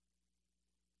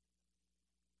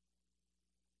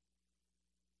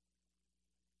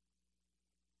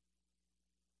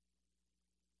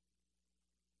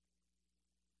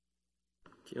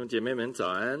弟兄姐妹们早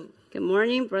安。 Good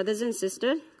morning, brothers and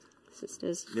sisters.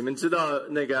 你们知道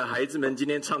那个孩子们今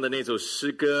天唱的那首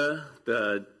诗歌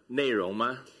的内容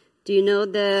吗？ Do you know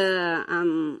the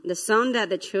song that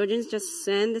the children just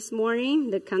sang this morning?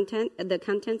 The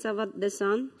contents of the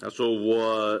song. 他说：“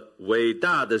我伟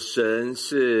大的神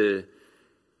是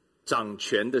掌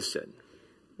权的神。”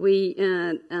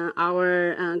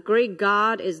 Our great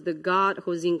God is the God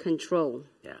who's in control.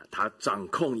 他掌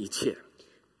控一切。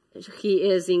 He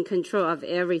is in control of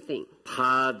everything.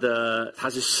 他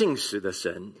是信实的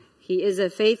神。 He is a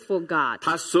faithful God.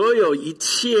 他所有一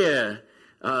切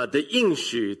的应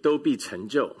许都必成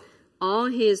就。 All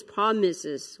His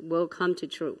promises will come to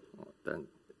true.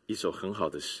 一首很好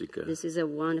的诗歌。 This is a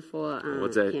wonderful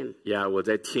hymn. 我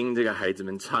在听这个孩子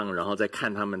们唱，然后再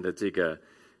看他们的这个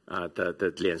的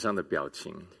脸上的表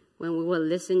情。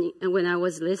 When I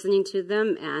was listening to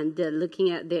them and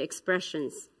looking at their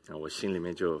expressions, 我心里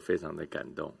面就非常的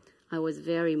感动。 I was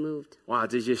very moved. 哇，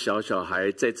这些小孩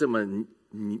在这么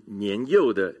年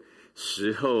幼的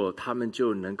时候，他们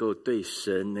就能够对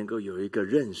神能够有一个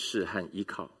认识和依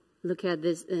靠。 Look at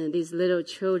these little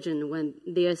children when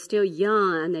they are still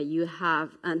young, and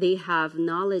they have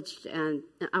knowledge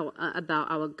about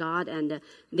our God, and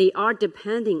they are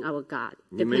depending on our God.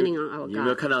 你有没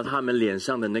有看到他们脸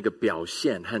上的那个表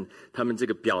现和他们这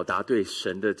个表达对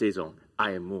神的这种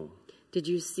爱慕？ Did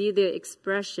you see their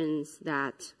expressions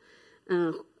that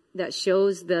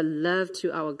shows the love to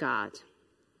our God?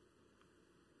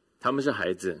 他们是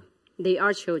孩子。 They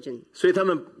are children. 所以他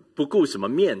们不顾什么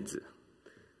面子。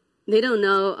 They don't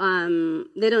know.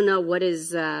 They don't know what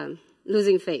is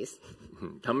losing face.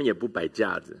 他们也不摆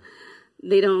架子。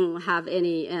 They don't have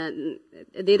any.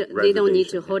 They don't need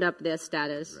to hold up their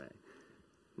status.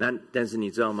 Right. 但是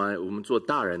你知道吗？我们做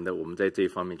大人的，我们在这一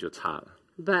方面就差了。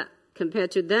 But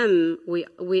compared to them, we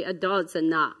adults are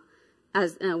not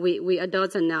as we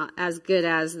adults are not as good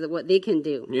as what they can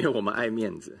do. 因为我们爱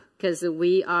面子。 Because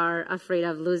we are afraid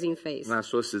of losing face. 那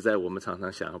说实在，我们常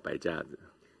常想要摆架子。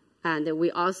 And we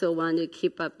also want to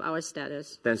keep up our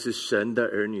status. 但是神的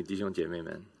儿女弟兄姐妹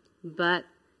们， But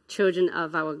children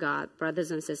of our God,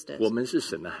 brothers and sisters, 我们是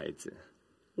神的孩子。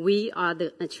 we are the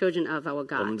children of our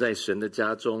我们 God. 在神的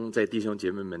家中，在弟兄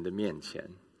姐妹们的面前，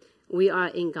 We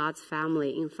are in God's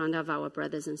family in front of our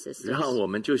brothers and 然后 sisters. 我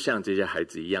们就像这些孩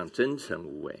子一样真诚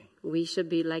无伪。 We should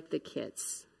be like the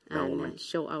kids 让我 and 们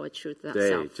show our truth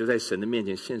对， ourselves 就在神的面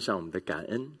前献上我们的感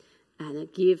恩。 and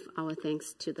give our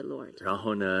thanks to the Lord. 然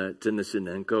后呢，真的是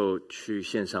能够去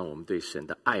献上我们对神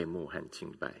的爱慕和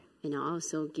敬拜。 And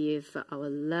also give our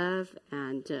love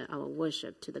and our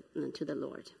worship to the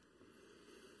Lord.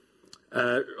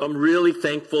 I'm really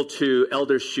thankful to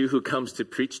Elder Xu who comes to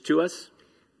preach to us.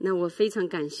 那我非常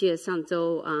感谢上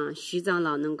周徐长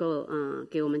老能够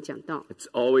给我们讲道。 It's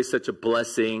always such a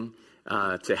blessing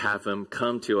to have him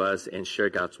come to us and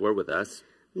share God's word with us.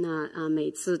 那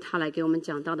每次他来给我们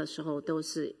讲道的时候，都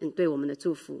是对我们的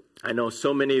祝福。 I know so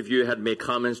many of you had made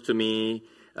comments to me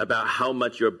about how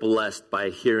much you're blessed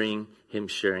by hearing him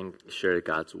share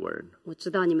God's word. 我知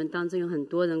道你们当中有很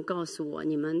多人告诉我，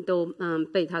你们都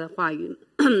被他的话语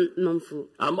蒙福。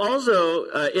 I'm also,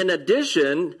 in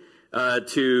addition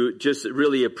to just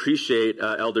really appreciate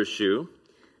Elder Xu,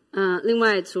 另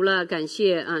外除了感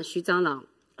谢徐长老，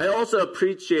 I also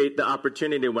appreciate the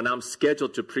opportunity when I'm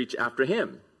scheduled to preach after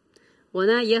him. 我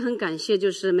呢也很感谢，就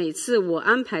是每次我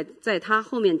安排在他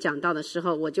后面讲道的时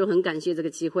候，我就很感谢这个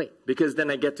机会。 Because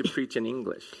then I get to preach in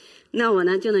English. 那我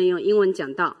呢就能用英文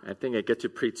讲道。 I think I get to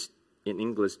preach in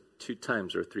English 2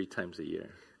 times or 3 times a year.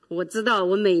 我知道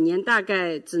我每年大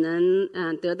概只能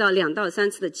得到2到3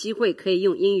次的机会，可以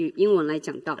用英文来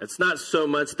讲道。 It's not so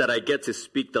much that I get to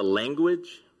speak the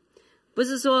language. 不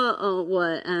是说我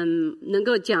能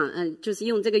够讲就是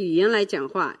用这个语言来讲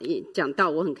话讲道，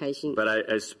我很开心。 But I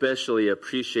especially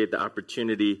appreciate the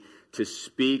opportunity to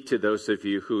speak to those of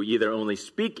you who either only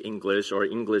speak English or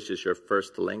English is your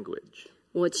first language.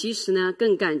 我其实呢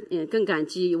更感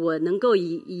激我能够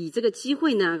以这个机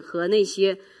会呢和那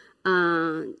些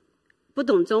不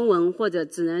懂中文或者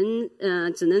只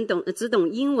懂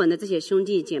英文的这些兄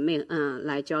弟姐妹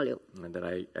来交流。 And that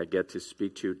I get to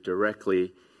speak to you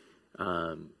directly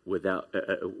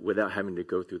without having to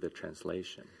go through the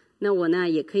translation. 那我呢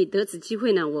也可以得此机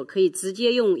会呢，我可以直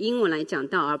接用英文来讲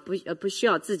道，而不需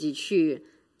要自己去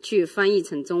翻译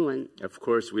成中文。 Of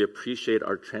course, we appreciate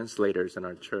our translators in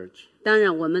our church. 当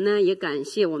然，我们呢也感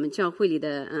谢我们教会里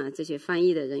的这些翻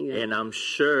译的人员。 And I'm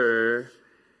sure,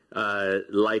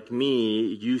 like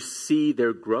me, you see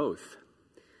their growth.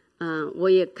 我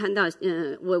也看到，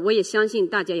我也相信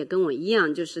大家也跟我一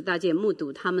样，就是大家也目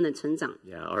睹他们的成长。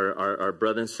Yeah, our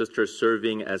brothers and sisters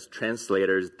serving as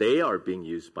translators, they are being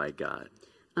used by God.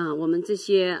 我们这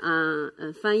些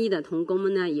翻译的同工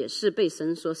们呢，也是被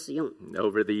神所使用。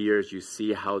Over the years, you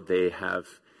see how they have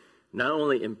not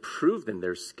only improved in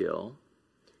their skill,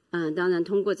 当然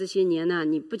通过这些年呢，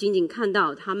你不仅仅看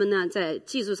到他们呢在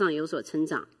技术上有所成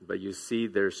长， but you see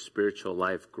their spiritual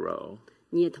life grow.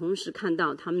 你也同时看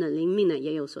到他们的灵命呢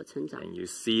也有所成长。 And you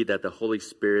see that the Holy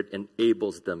Spirit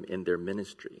enables them in their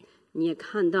ministry. 你也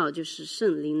看到，就是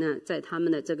圣灵呢，在他们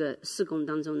的这个事工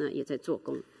当中呢，也在做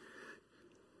工。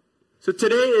So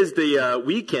today is the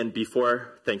weekend before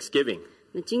Thanksgiving.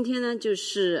 那今天呢，就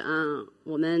是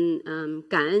我们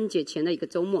感恩节前的一个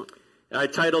周末。I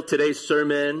titled today's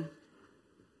sermon,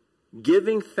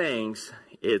 Giving Thanks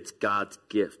is God's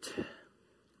Gift.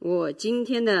 我今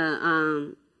天的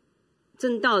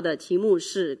正道的题目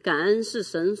是感恩是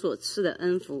神所赐的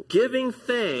恩福。 Giving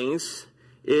thanks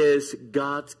is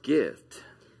God's gift.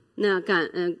 那感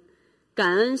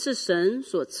恩是神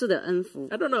所赐的恩福。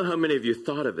 I don't know how many of you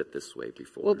thought of it this way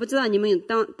我 before. 不知道你们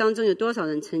当中有多少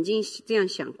人曾经这样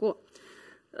想过。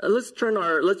Let's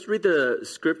read the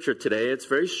scripture today. It's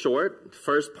very short.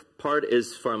 First part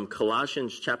is from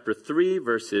Colossians chapter 3,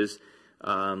 verses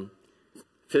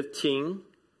 15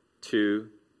 to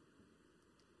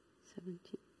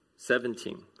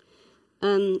 17.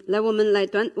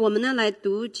 我们呢来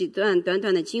读几段短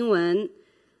短的经文。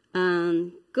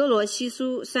哥罗西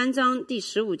书3章第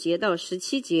15节到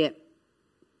17节。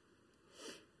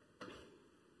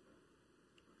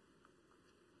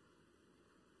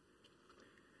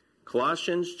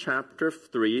Colossians chapter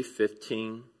 3,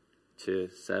 15 to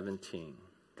 17.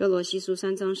 哥罗西书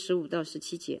3章15到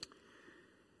17节。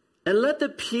And let the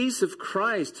peace of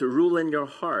Christ rule in your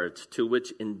heart, to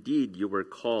which indeed you were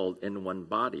called in one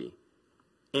body,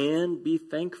 and be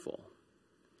thankful.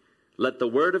 Let the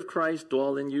word of Christ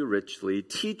dwell in you richly,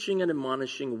 teaching and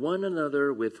admonishing one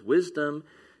another with wisdom,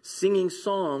 singing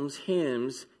psalms,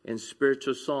 hymns, and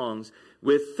spiritual songs,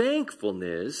 with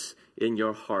thankfulness in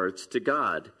your hearts to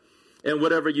God. And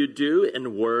whatever you do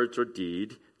in words or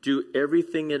deed, do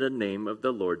everything in the name of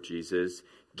the Lord Jesus,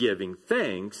 giving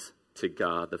thanks to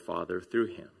God the Father through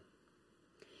him.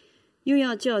 又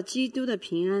要叫基督的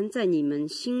平安在你们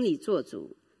心里做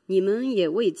主，你们也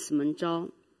为此蒙召，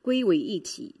归为一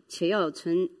体，且要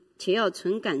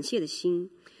存感谢的心，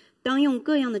当用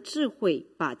各样的智慧，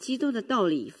把基督的道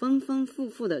理丰丰富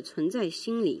富的存在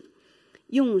心里，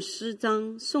用诗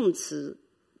章、颂词、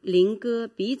灵歌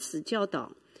彼此教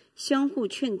导，相互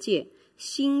劝诫，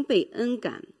心被恩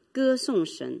感，歌颂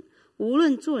神。无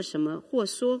论做什么，或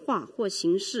说话，或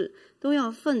行事，都要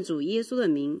奉主耶稣的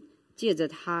名，借着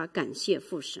他感谢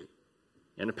父神。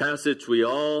 And a passage we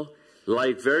all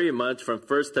like very much from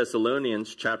 1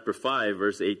 Thessalonians chapter 5,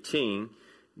 verse 18,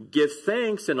 give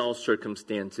thanks in all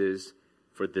circumstances,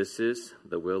 for this is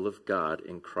the will of God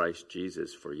in Christ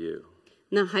Jesus for you.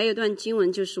 那还有一段经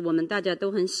文，就是我们大家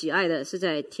都很喜爱的，是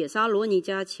在帖撒罗尼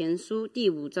迦前书第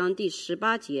5章第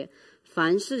18节，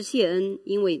凡事谢恩，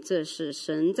因为这是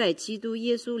神在基督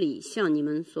耶稣里向你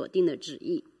们所定的旨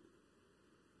意。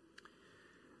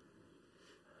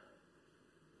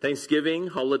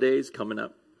 Thanksgiving holidays coming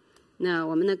up. 那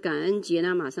我们的感恩节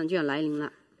呢，马上就要来临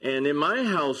了。 And in my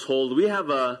household, we have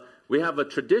a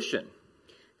tradition.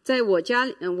 在我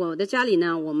的家里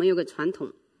呢，我们有个传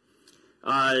统。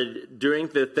 During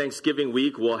the Thanksgiving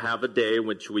week, we'll have a day in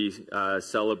which we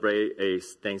celebrate a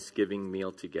Thanksgiving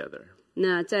meal together.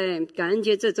 那在感恩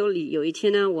节这周里，有一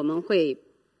天呢，我们会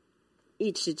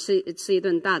一起吃一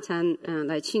顿大餐，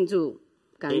来庆祝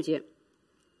感恩节。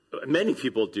 Many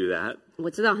people do that.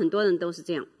 我知道很多人都是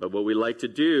这样。 But what we like to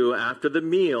do after the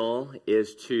meal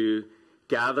is to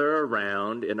gather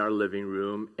around in our living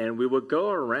room, and we will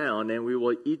go around and we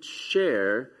will each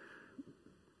share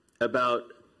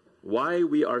about why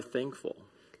we are thankful.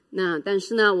 那但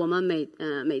是呢，我们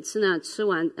每次呢吃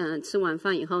完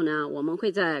饭以后呢，我们会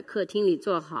在客厅里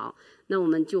坐好，那我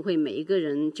们就会每一个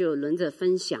人就轮着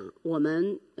分享，我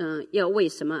们要为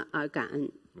什么而感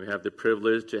恩。 We have the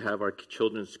privilege to have our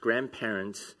children's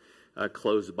grandparents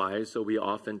close by, so we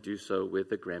often do so with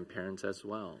the grandparents as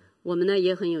well. 我们呢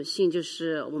也很有幸，就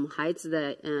是我们孩子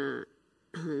的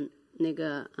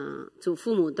祖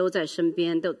父母都在身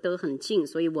边，都很近，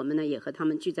所以我们呢也和他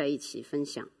们聚在一起分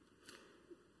享。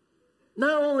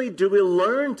 Not only do we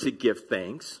learn to give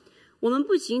thanks, 我们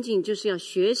不仅仅就是要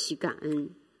学习感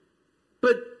恩，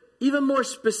 but even more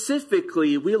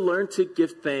specifically, we learn to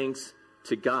give thanks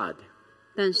to God.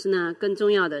 但是呢，更重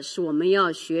要的是我们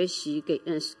要学习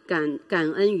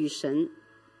感恩于神。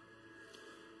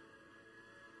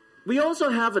We also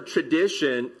have a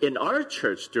tradition in our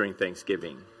church during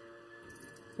Thanksgiving.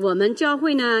 我们教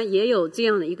会呢也有这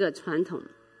样的一个传统，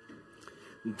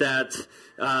 That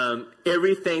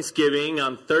every Thanksgiving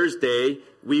on Thursday,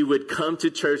 we would come to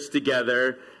church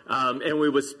together and we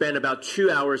would spend about 2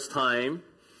 hours time.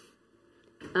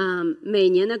 每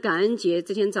年的感恩节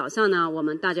这天早上呢，我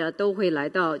们大家都会来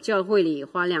到教会里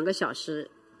花2个小时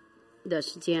的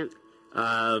时间。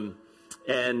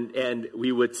And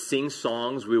we would sing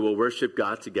songs, we will worship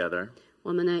God together.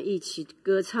 我们呢一起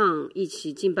歌唱，一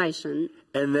起敬拜神。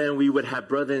And then we would have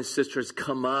brothers and sisters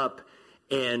come up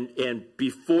and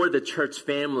before the church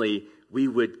family, we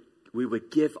would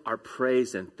give our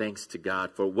praise and thanks to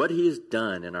God for what He has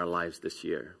done in our lives this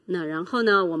year. 那然后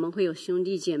呢，我们会有兄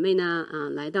弟姐妹呢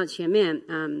来到前面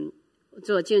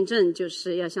做见证，就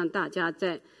是要向大家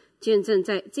在见证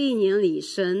在这一年里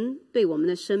神对我们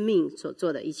的生命所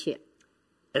做的一切。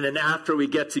And then after we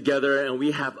get together and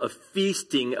we have a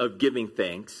feasting of giving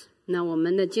thanks. 那我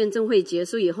们的见证会结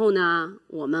束以后呢，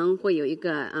我们会有一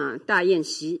个大宴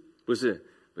席。不是，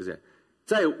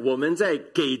在我们在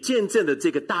给见证的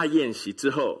这个大宴席之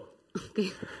后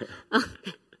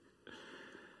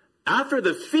，After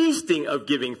the feasting of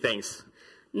giving thanks.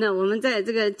 那我们在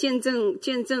这个见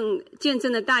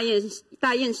证的大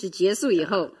宴席结束以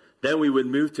后。Then we would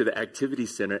move to the activity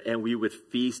center and we would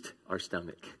feast our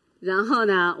stomach. 然后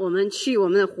呢，我们去我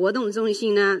们的活动中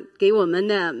心呢，给我们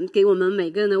每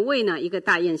个人的胃呢一个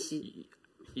大宴席。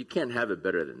You can't have it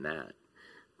better than that.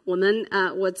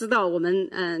 我知道我们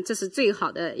这是最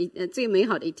最美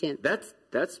好的一天。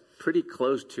That's pretty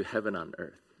close to heaven on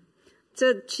earth.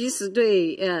 这其实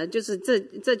对就是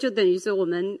这就等于说我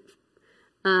们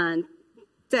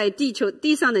在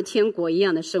地上的天国一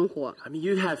样的生活。I mean,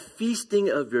 you have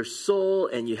feasting of your soul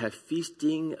and you have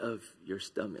feasting of your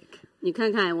stomach. 你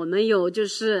看看，我们有就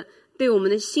是对我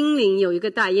们的心灵有一个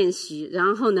大宴席，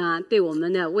然后呢，对我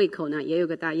们的胃口呢也有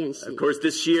个大宴席。Of course,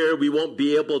 this year we won't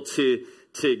be able to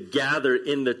gather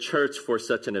in the church for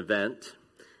such an event.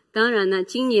 当然呢，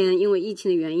今年因为疫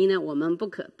情的原因呢，我们不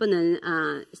能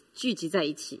聚集在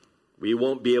一起。We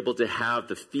won't be able to have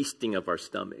the feasting of our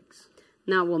stomachs.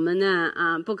 那我们呢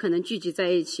不可能聚集在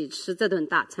一起吃这顿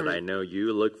大餐。But I know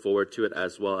you look forward to it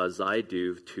as well as I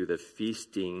do to the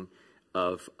feasting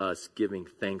of us giving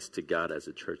thanks to God as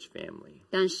a church family.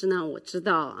 但是呢，我知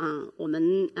道我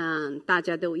们大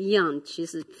家都一样，其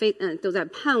实都在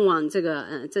盼望这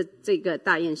个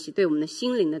大宴席，对我们的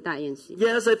心灵的大宴席。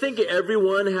Yes, I think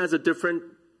everyone has a different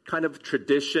kind of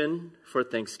tradition for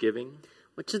Thanksgiving.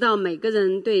 我知道每个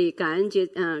人对感恩节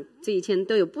这一天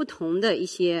都有不同的一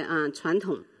些传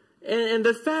统。And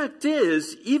the fact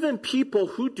is, even people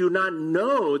who do not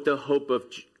know the hope of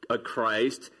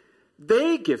Christ,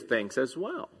 they give thanks as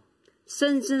well.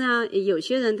 甚至呢，有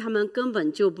些人他们根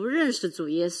本就不认识主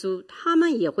耶稣，他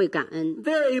们也会感恩。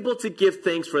They're able to give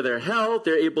thanks for their health.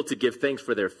 They're able to give thanks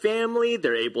for their family.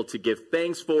 They're able to give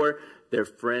thanks for their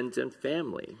friends and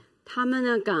family. 他们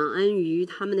呢，感恩于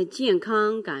他们的健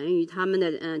康，感恩于他们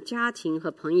的家庭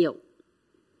和朋友。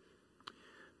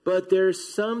But there's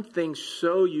something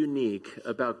so unique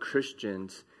about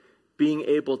Christians being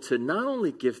able to not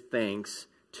only give thanks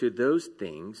to those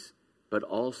things, but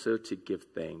also to give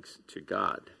thanks to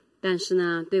God. 但是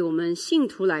呢，对我们信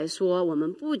徒来说，我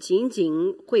们不仅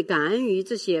仅会感恩于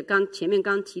这些前面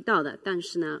刚提到的，但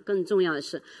是呢，更重要的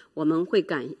是，我们会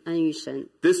感恩于神。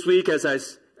This week, as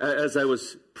I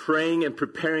was praying and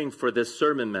preparing for this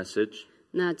sermon message,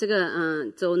 那这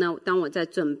个周呢，当我在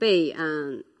准备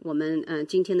我们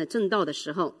今天的正道的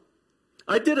时候，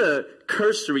 I did a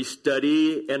cursory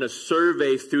study and a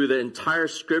survey through the entire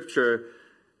scripture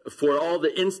for all the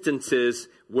instances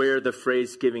where the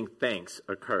phrase giving thanks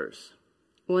occurs.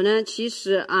 我呢其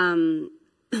实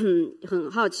很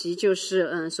好奇，就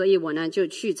是所以我呢就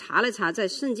去查了查，在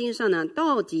圣经上呢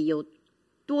到底有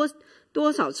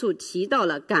多少处提到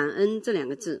了感恩这两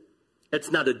个字。It's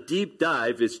not a deep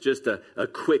dive, it's just a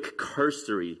quick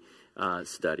cursory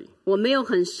study. 我没有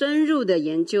很深入的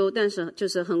研究，但是就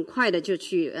是很快的就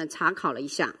去查考了一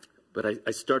下。But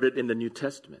I started in the New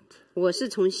Testament. 我是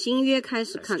从新约开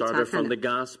始 I 查 started 看 from the 的，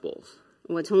 Gospels.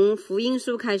 我从福音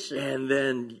书开始。 And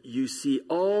then you see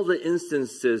all the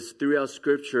instances throughout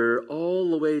Scripture all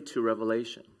the way to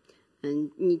Revelation.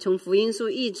 你从福音书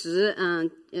一直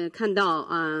看到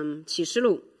启示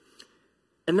录。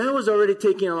And that was already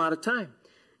taking a lot of time.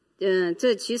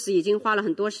 这其实已经花了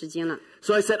很多时间了。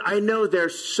 So I said, I know there's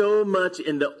so much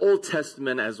in the Old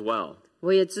Testament as well.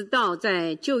 我也知道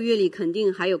在旧约里肯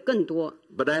定还有更多，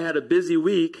 But I had a busy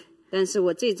week, 但是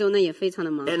我这周呢也非常的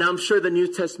忙。 and I'm sure the New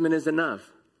Testament is enough.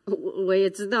 我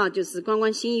也知道，就是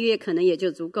光新约可能也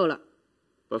就足够了。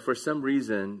 But for some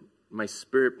reason, my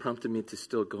spirit prompted me to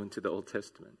still go into the Old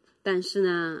Testament. 但是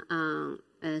呢，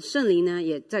圣灵呢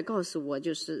也在告诉我，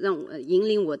就是让我引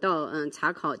领我到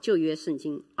查考旧约圣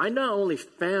经。I not only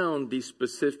found these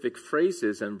specific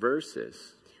phrases and verses,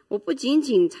 我不仅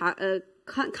仅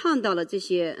看到了这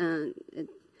些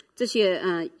这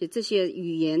些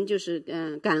语言，就是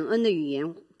感恩的语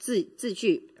言字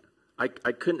句。I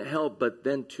couldn't help but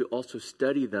then to also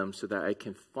study them so that I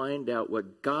can find out what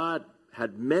God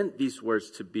had meant these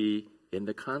words to be in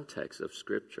the context of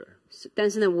Scripture. 但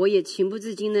是呢，我也情不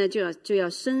自禁呢，就要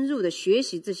深入的学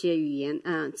习这些语言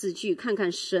字句，看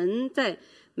看神在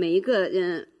每一个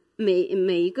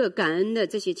每一个感恩的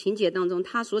这些情节当中，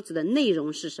他所指的内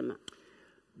容是什么。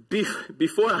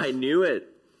Before I knew it,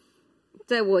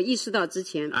 在我意识到之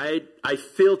前， I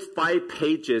filled 5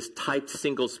 pages typed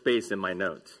single space in my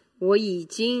notes. 我已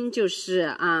经就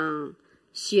是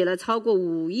写了超过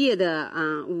5页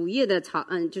的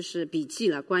就是笔记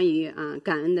了，关于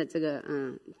感恩的这个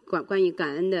关于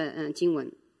感恩的经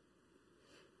文。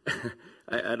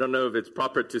I don't know if it's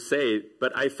proper to say,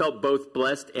 but I felt both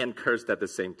blessed and cursed at the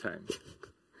same time.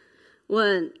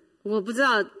 我不知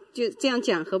道就这样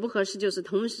讲合不合适，就是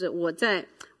同时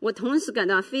我同时感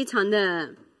到非常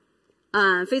的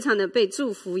被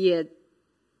祝福，也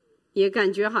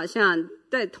感觉好像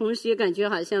同时也感觉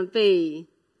好像被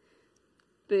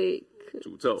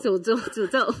诅咒。诅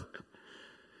咒。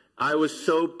I was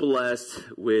so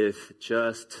blessed with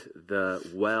just the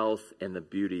wealth and the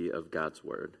beauty of God's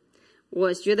word.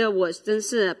 我觉得我真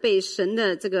是被神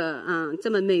的这个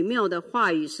这么美妙的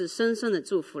话语是深深的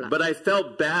祝福了。But I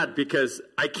felt bad because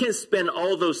I can't spend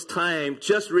all those time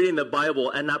just reading the Bible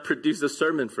and not produce a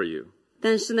sermon for you.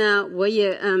 但是呢，我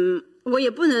也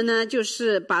不能呢，就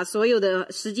是把所有的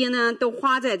时间呢都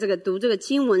花在这个读这个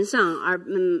经文上，而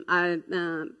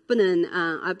不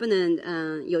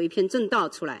能有一篇正道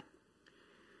出来。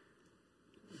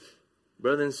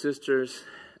Brothers and sisters,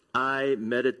 I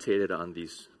meditated on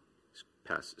these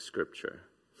past scripture.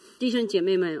 弟兄姐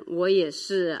妹们，我也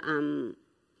是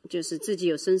就是自己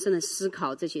有深深的思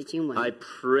考这些经文。 I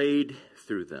prayed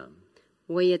through them.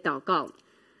 我也祷告。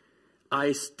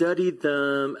I studied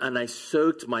them and I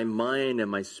soaked my mind and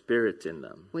my spirit in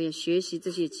them. 我也学习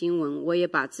这些经文，我也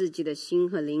把自己的心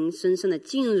和灵深深的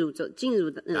进入在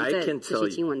这些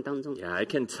经文当中。Yeah, I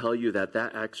can tell you that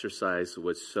exercise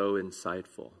was so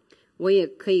insightful. 我也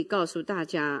可以告诉大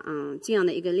家，这样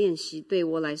的一个练习对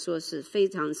我来说是非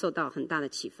常受到很大的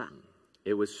启发。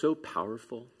It was so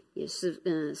powerful. 也是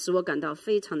使我感到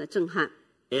非常的震撼。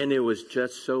And it was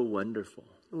just so wonderful.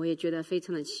 我也觉得非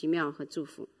常的奇妙和祝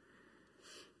福。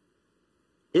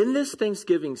In this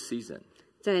Thanksgiving season,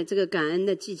 在这个感恩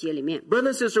的季节里面，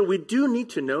 brother and sister, we do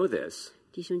need to know this.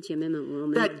 弟兄姐妹们，我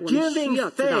们 That 需 giving 要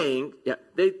知道，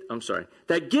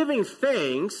 that giving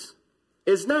thanks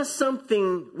is not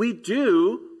something we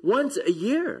do once a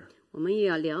year. 我们也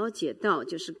要了解到，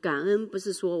就是感恩不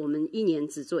是说我们1年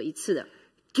只做一次的。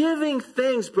Giving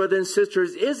thanks, brothers and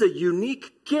sisters, is a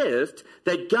unique gift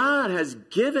that God has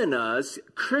given us,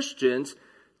 Christians,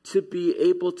 to be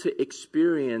able to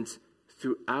experience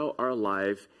throughout our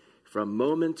life, from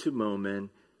moment to moment,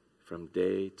 from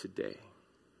day to day.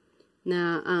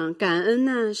 那感恩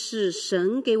呢，是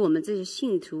神给我们这些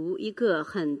信徒一个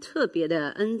很特别的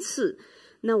恩赐。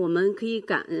那我们可以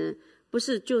感恩，不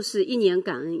是就是1年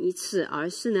感恩一次，而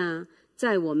是呢，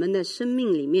在我们的生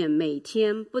命里面，每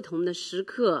天不同的时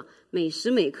刻，每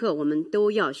时每刻，我们都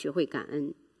要学会感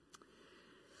恩。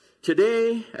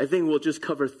Today, I think we'll just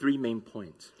cover 3 main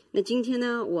points. 那今天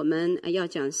呢，我们要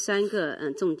讲3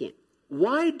个重点。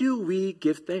Why do we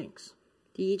give thanks?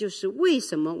 第一就是为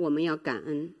什么我们要感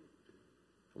恩？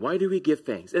 Why do we give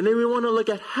thanks? And then we want to look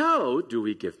at how do we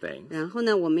give thanks? 然后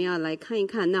呢，我们要来看一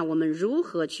看，那我们如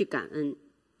何去感恩？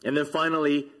 And then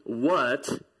finally,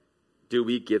 what do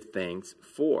we give thanks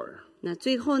for? 那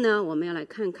最后呢，我们要来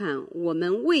看看我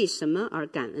们为什么而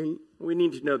感恩。 We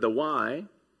need to know the why.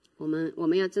 我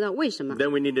们要知道为什么， Then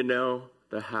we need to know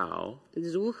the how.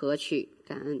 如何去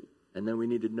感恩。 And then we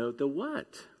need to know the what.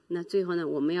 那最后呢，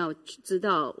我们要知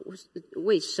道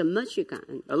为什么去感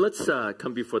恩。 Let's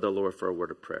come before the Lord for a word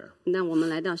of prayer. 那我们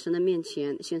来到神的面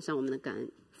前，献上我们的感恩。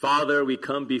 Father, we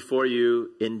come before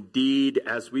you. Indeed,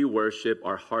 as we worship,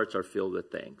 our hearts are filled with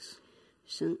thanks.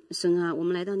 神啊，我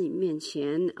们来到你面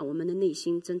前，我们的内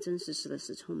心真真实实的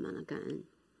是充满了感恩。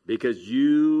 Because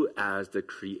you, as the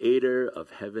creator of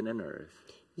heaven and earth,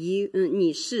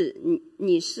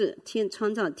 你是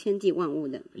创造天地万物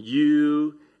的，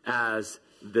 you, as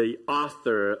the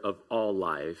author of all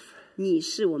life, 你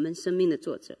是我们生命的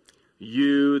作者，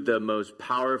 you, the most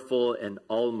powerful and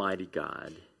almighty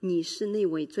God, 你是那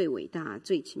位最伟大、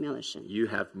最奇妙的神。 You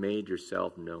have made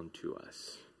yourself known to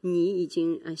us. 你已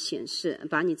经显示，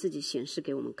把你自己显示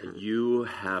给我们看。 You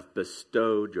have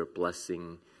bestowed your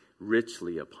blessing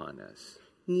richly upon us.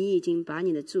 你已经把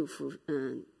你的祝福，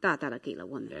大大的给了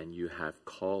我们。 And you have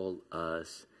called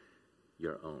us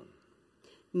your own.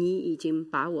 你已经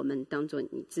把我们当作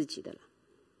你自己的了。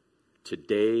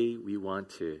 Today we want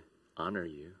to honor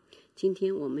you. 今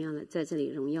天我们要在这里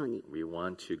荣耀你， We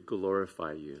want to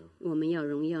glorify you 我们要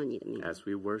荣耀你的名。 as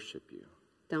we worship you.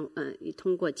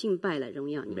 通过敬拜来荣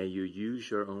耀你。 May you use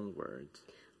your own words.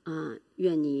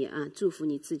 愿你祝福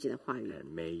你自己的话语，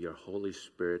 And may your Holy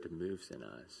Spirit moves in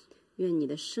us 愿你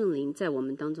的圣灵在我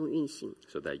们当中运行。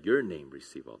 so that your name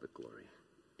receive all the glory.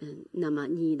 那么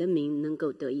你的名能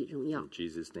够得以荣耀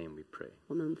In。Jesus' name we pray.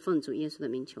 我们奉主耶稣的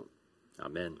名求。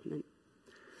 Amen. Amen.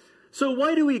 So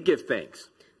why do we give thanks?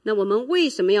 那我们为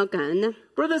什么要感恩呢？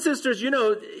 Brothers and sisters,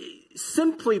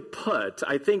 simply put,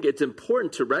 I think it's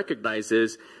important to recognize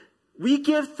is we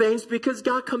give thanks because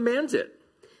God commands it.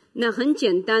 那很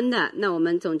简单的，那我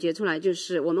们总结出来就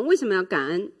是，我们为什么要感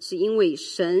恩，是因为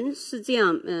神是这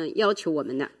样要求我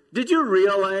们的。 Did you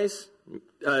realize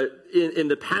in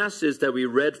the passage that we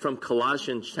read from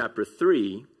Colossians chapter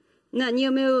 3, 那你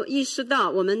有没有意识到，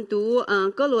我们读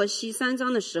哥罗西3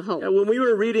章的时候， when we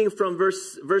were reading from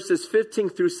verses 15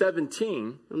 through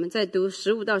 17, 我们在读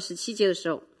15到17节的时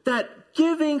候， that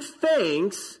giving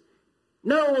thanks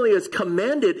not only is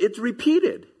commanded, it's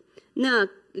repeated. 那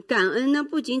感恩呢，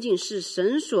不仅仅是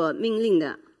神所命令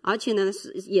的，而且呢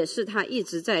也是他一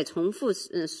直在重复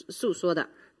诉说的。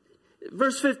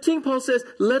 Verse 15, Paul says,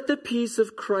 "Let the peace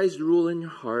of Christ rule in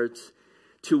your hearts,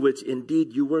 to which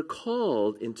indeed you were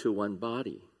called into one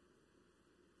body.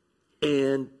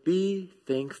 And be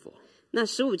thankful." 那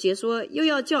15节说，又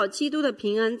要叫基督的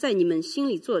平安在你们心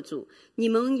里做主，你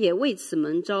们也为此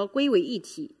蒙召归为一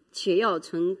体，且要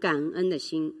存感恩的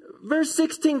心。 Verse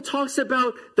 16 talks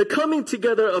about the coming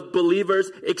together of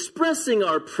believers, expressing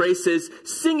our praises,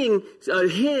 singing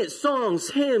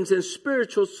songs, hymns, and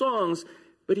spiritual songs.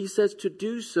 But he says to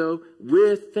do so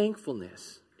with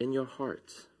thankfulness in your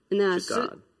hearts 那 to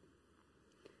God.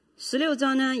 16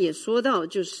章呢也说到，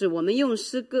就是我们用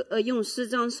诗歌、用诗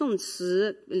章、颂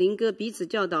词、灵歌彼此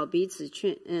教导、彼此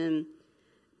劝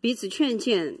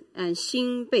谏，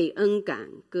心被恩感，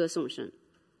歌颂神。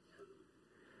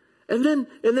 And then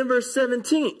verse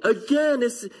 17, again,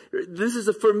 this is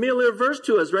a familiar verse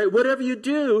to us, right? Whatever you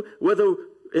do, whether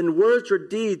in words or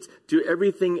deeds, do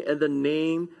everything in the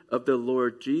name of the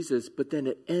Lord Jesus. But then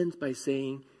it ends by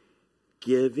saying,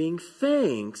 giving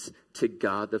thanks to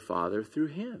God the Father through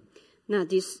him. 那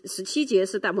第17节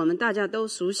是我们大家都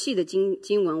熟悉的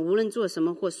经文，无论做什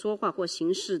么或说话或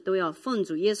行事，都要奉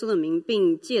主耶稣的名，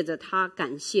并借着他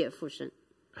感谢父神。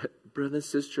 Brothers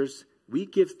and sisters, we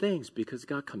give thanks because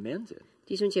God commands it.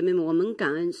 弟兄姐妹们，我们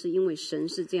感恩是因为神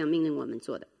是这样命令我们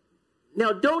做的。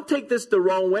 Now, don't take this the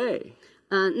wrong way.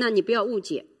 那你不要误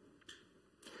解，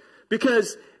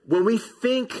 Because when we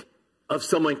think of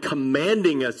someone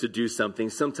commanding us to do something,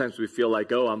 sometimes we feel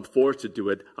like, oh, I'm forced to do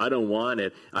it. I don't want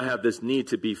it. I have this need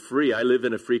to be free. I live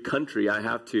in a free country. I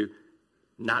have to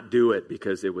not do it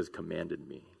because it was commanded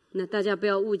me. 那大家不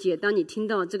要误解，当你听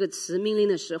到这个词命令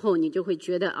的时候，你就会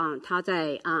觉得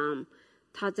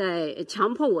他在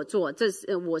强迫我做，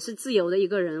我是自由的一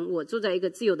个人，我住在一个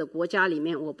自由的国家里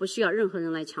面，我不需要任何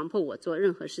人来强迫我做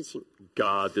任何事情。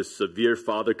 God, this severe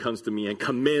Father, comes to me and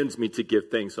commands me to give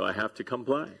thanks, so I have to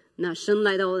comply. 那神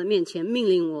来到我的面前，命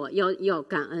令我要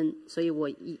感恩，所以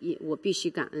我必须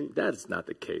感恩。 That's not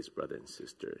the case, brothers and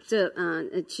sisters. 这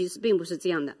其实并不是这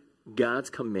样的。 God's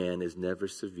command is never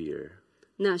severe.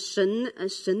 那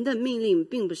神的命令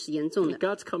并不是严重的，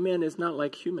 God's command is not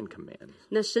like human commands.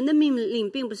 那神的命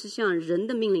令并不是像人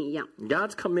的命令一样。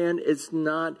 God's command is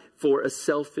not for a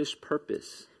selfish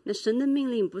purpose. 那神的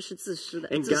命令不是自私的，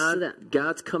 And 自私的。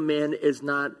 God's command is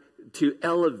not to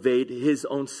elevate his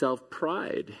own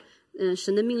self-pride.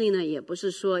 神的命令呢，也不是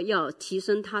说要提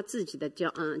升他自己的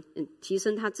提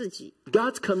升他自己。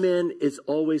 God's command is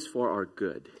always for our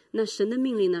good. 那神的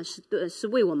命令呢，是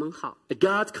为我们好。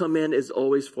 God's command is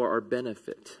always for our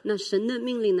benefit. 那神的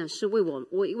命令呢，是为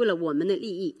了我们的利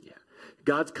益。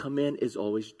 God's command is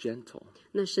always gentle.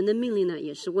 那神的命令呢，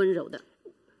也是温柔的。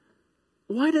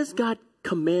 Why does God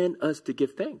command us to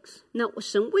give thanks? 那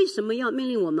神为什么要命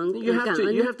令我们 You 感 have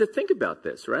恩 to 呢？ think about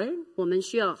this, right? 我们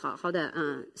需要好好的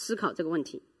思考这个问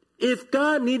题。 If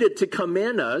God needed to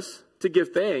command us to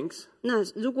give thanks, 那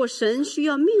如果神需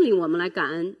要命令我们来感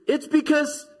恩， it's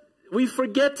because we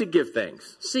forget to give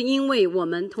thanks. 是因为我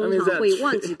们 I 通 mean, 常会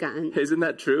忘记感恩， Isn't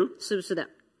that true? 是不是的？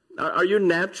 Are you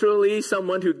naturally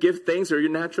someone who gives thanks, or are you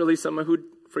naturally someone who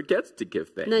forgets to give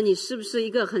那 thanks? 你是不是一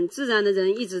个很自然的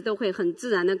人，一直都会很自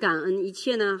然的感恩一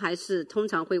切呢？还是通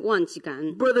常会忘记感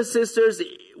恩？ Brothers, sisters,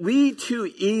 we too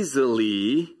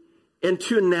easily and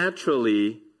too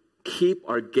naturally keep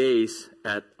our gaze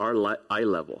at our eye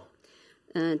level.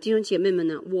 弟兄姐妹们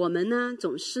呢，我们呢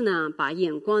总是呢把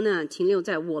眼光呢停留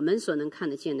在我们所能看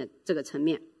得见的这个层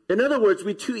面。 In other words,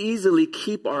 we too easily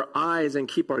keep our eyes and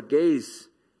keep our gaze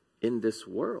in this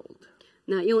world.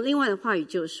 那用另外的话语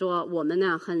就是说，我们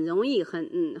呢很容易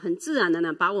很自然的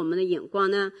呢把我们的眼光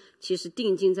呢其实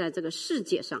定睛在这个世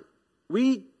界上。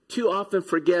 We too often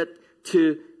forget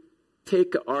to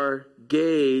take our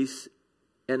gaze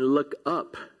and look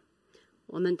up.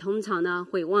 我们通常呢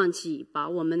会忘记把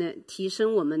我们的提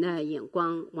升我们的眼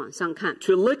光往上看，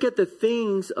 To look at the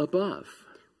things above.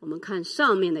 我们看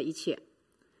上面的一切。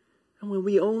 And when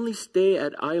we only stay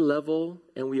at eye level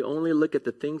and we only look at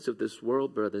the things of this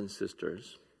world, brothers and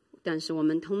sisters, 但是我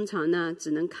们通常呢，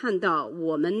只能看到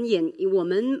我们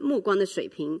目光的水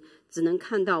平，只能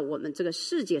看到我们这个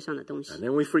世界上的东西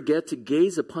and。then we forget to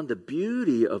gaze upon the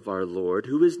beauty of our Lord,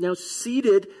 who is now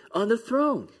seated on the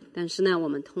throne. 但是呢，我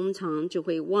们通常就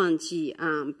会忘记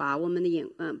把我们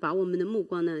的目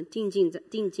光呢定睛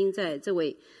在这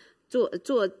位坐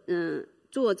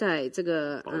在这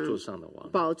个宝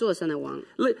座上的王。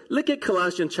 Look at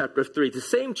Colossians chapter 3, the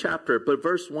same chapter, but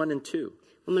verse 1 and 2.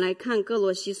 我们来看哥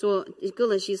罗西书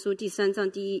第3章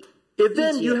第一 If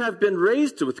then 节 you have been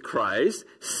raised with Christ,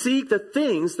 seek the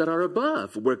things that are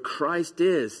above, where Christ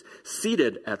is,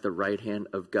 seated at the right hand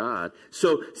of God.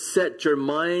 So set your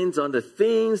minds on the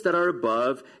things that are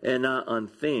above and not on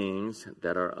things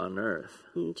that are on earth.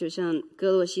 就像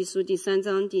哥罗西书第3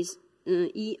章第1、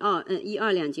2、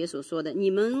2节所说的，你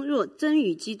们若真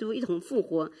与基督一同复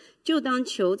活，就当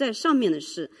求在上面的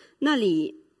事，那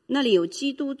里有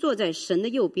基督坐在神的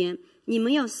右边。你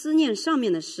们要思念上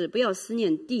面的事，不要思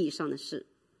念地上的事。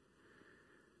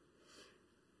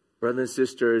 Brothers and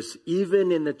sisters,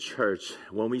 even in the church,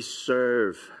 when we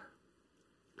serve,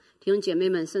 弟兄姐妹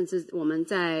们，甚至我们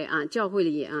在教会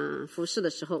里服侍的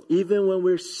时候， even when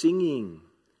we're singing,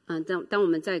 当我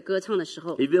们在歌唱的时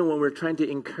候， even when we're trying to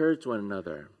encourage one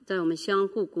another, 在我们相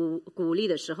互鼓励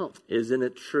的时候， isn't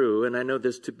it true? And I know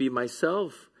this to be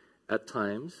myself at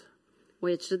times. 我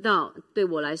也知道，对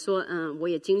我来说，我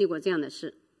也经历过这样的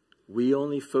事。 We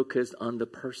only focus on the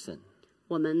person.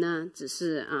 我们呢，只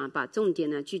是把重点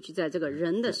呢聚集在这个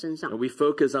人的身上。 And we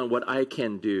focus on what I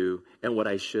can do and what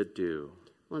I should do.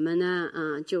 我们呢，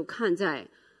就看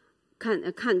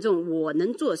重我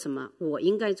能做什么，我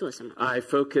应该做什么。 I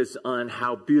focus on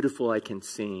how beautiful I can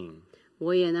sing.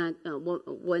 我也呢，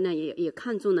我呢也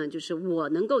看重呢，就是我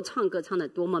能够唱歌唱得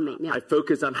多么美妙 I，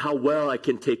 focus on how well I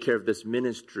can take care of this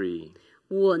ministry.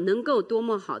 我能够多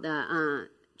么好的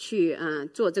去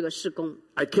做这个事工。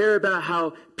 I care about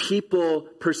how people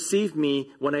perceive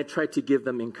me when I try to give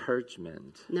them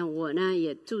encouragement. 那我呢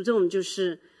也注重就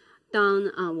是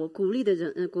当我鼓励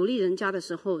人家的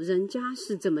时候，人家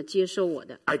是怎么接受我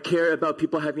的。 I care about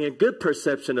people having a good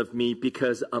perception of me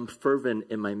because I'm fervent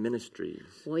in my ministries.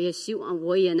 我也希望，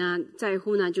我也呢在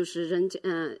乎呢，就是人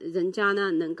家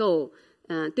呢能够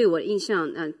对我的印象，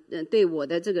对我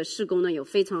的这个事工呢有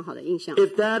非常好的印象。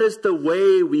 If that is the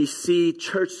way we see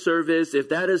church service, if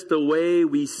that is the way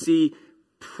we see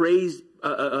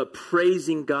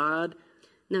praising God,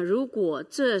 那如果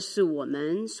这是我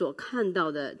们所看到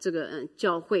的这个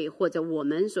教会，或者我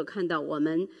们所看到我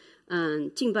们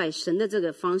敬拜神的这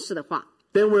个方式的话，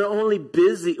 then we're only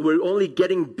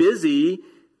getting busy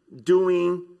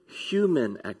doing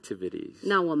human activities.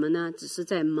 那我们呢只是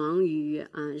在忙于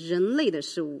人类的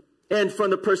事物。 And from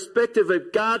the perspective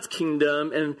of God's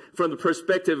kingdom and from the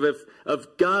perspective of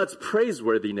God's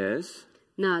praiseworthiness,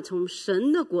 那从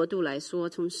神的国度来说，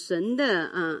从神的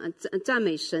赞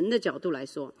美神的角度来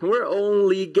说， we're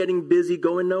only getting busy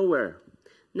going nowhere.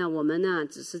 那我们呢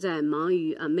只是在忙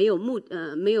于没有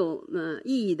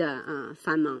意义的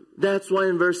繁忙。 That's why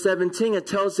in verse 17 it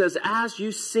tells us, as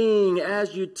you sing,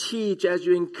 as you teach, as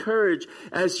you encourage,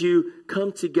 as you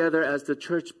come together as the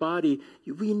church body,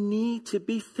 we need to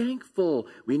be thankful.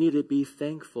 We need to be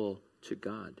thankful to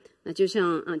God. 那就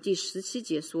像第17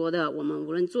节说的，我们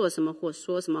无论做什么或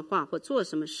说什么话或做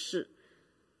什么事，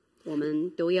我们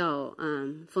都要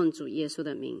奉主耶稣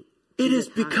的名。 It is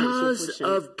because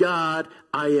of God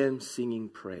I am singing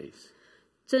praise.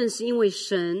 正是因为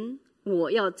神，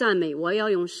我要赞美，我要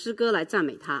用诗歌来赞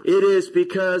美他。 It is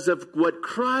because of what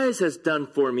Christ has done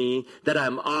for me that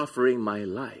I'm offering my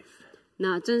life.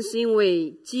 那正是因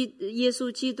为耶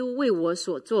稣基督为我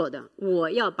所做的，我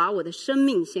要把我的生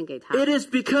命献给他。 It is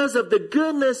because of the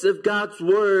goodness of God's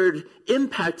word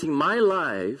impacting my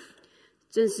life.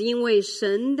 正是因为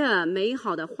神的美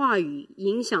好的话语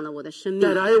影响了我的生命，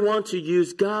 that I want to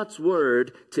use God's word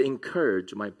to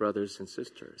encourage my brothers and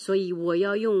sisters. 所以我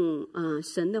要用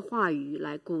神的话语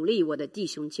来鼓励我的弟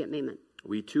兄姐妹们。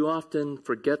 We too often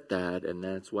forget that, and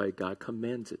that's why God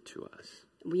commands it to us.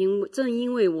 正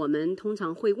因为我们通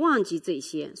常会忘记这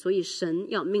些，所以神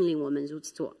要命令我们如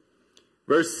此做。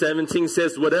 Verse 17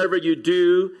 says, whatever you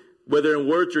do, whether in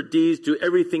words or deeds, do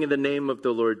everything in the name of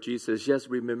the Lord Jesus. Yes,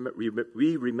 we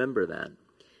remember that.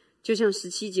 就像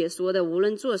17节说的，无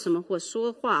论做什么或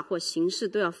说话或行事，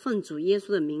都要奉主耶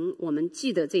稣的名。我们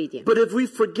记得这一点。 But if we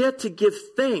forget to give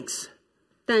thanks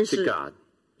但 to 是 God,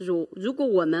 如果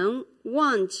我们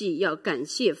忘记要感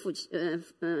谢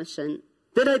神，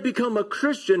 then I become a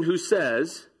Christian who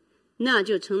says, 那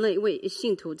就成了一位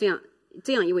信徒，这样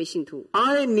一位信徒。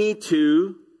 I need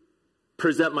to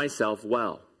present myself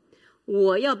well.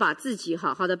 我要把自己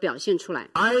好好的表现出来。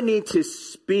 I need to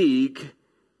speak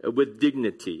with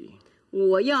dignity.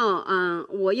 我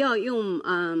要用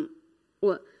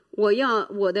我要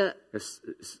我的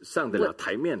上得了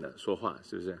台面的说话，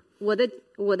是不是？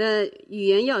我的语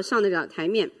言要上得了台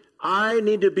面。 I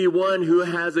need to be one who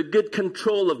has a good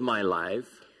control of my life.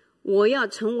 我要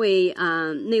成为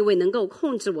那位能够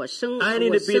控制我生活 I 的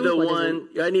need to be the 人。 one.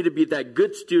 I need to be that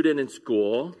good student in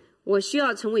school. 我需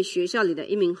要成为学校里的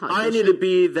一名好 I 学 need to 生。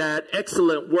 be that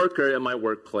excellent worker in my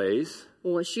workplace.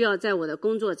 我需要在我的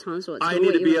工作场所 I 成 need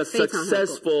为 to 一 be 位 a 非常好的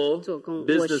successful 做工。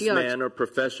businessman or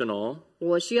professional.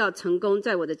 我需要成功，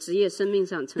在我的职业生命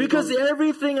上成功。 Because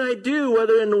everything I do,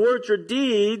 whether in words or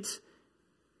deeds,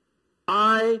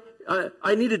 I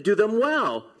need to do them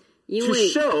well 因 to 为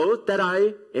show that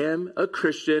I am a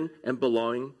Christian and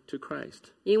belong to Christ.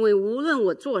 因为无论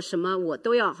我做什么，我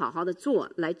都要好好的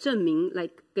做，来证明，来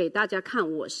给大家看，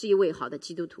我是一位好的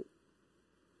基督徒。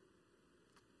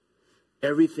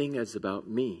 Everything is about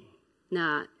me.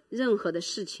 那任何的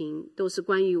事情都是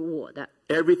关于我的，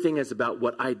 Everything is about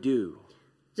what I do.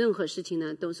 任何事情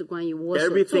呢都是关于我所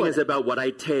Everything 做 is 的。 about what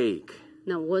I take.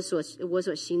 那我所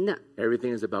行的，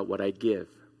 Everything is about what I give.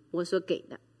 我所给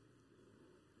的。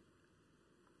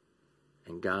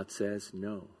 And God says,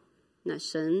 no. 那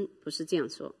神不是这样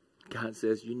说， God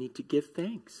says, you need to give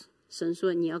thanks. 神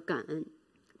说你要感恩，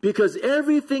 Because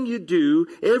everything you do,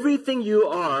 everything you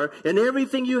are, and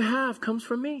everything you have comes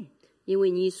from me. 因为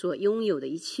你所拥有的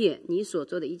一切，你所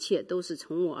做的一切都是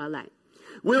从我而来。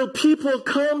 Will people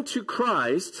come to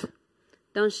Christ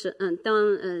当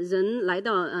人来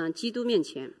到基督面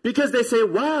前， because they say,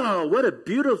 wow, what a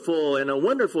beautiful and a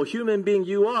wonderful human being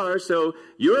you are, so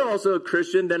you're also a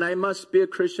Christian, then I must be a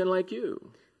Christian like you.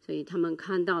 所以他们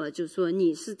看到了，就说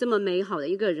你是这么美好的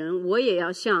一个人，我也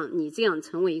要像你这样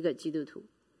成为一个基督徒。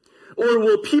 Or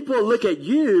will people look at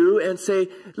you and say,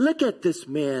 look at this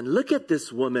man, look at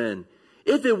this woman.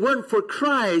 If it weren't for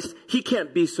Christ, he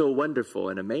can't be so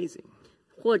wonderful and amazing.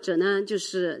 或者呢，就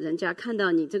是人家看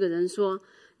到你这个人说，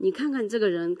你看看这个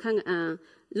人，看看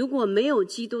如果没有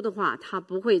基督的话，他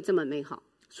不会这么美好。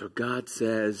 So God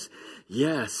says,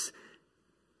 yes,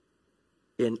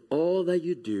 in all that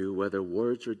you do, whether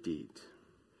words or deeds,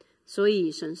 所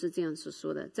以神是这样子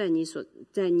说的，在你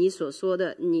所说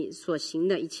的、你所行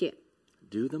的一切，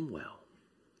 do them well,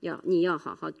 你要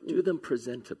好好， do them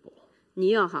presentable, 你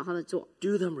要好好的做， do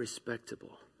them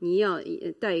respectable. 你要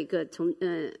带一个从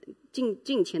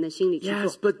敬虔的心理去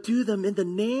Yes, 做。 but do them in the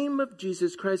name of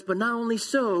Jesus Christ, but not only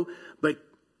so, but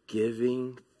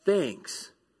giving thanks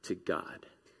to God.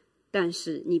 但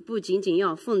是你不仅仅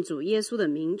要奉主耶稣的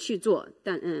名去做，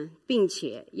并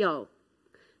且要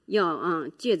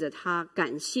借着他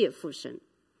感谢父神。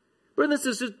 Brothers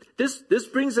and sisters, this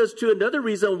brings us to another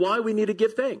reason why we need to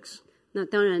give thanks. 那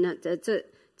当然呢，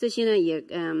这些呢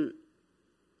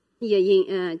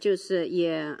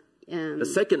The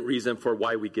second reason for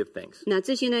why we give thanks. 那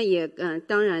这些呢也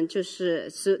当然就是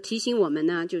提醒我们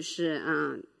呢，就是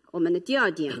我们的第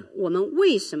二点，我们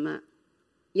为什么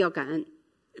要感恩？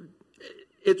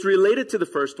 It's related to the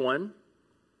first one.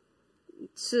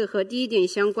 是和第一点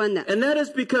相关的， And that is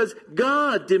because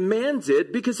God demands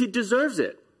it because he deserves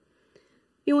it.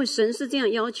 因为神是这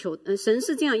样要求，神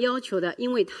是这样要求的，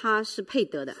因为他是配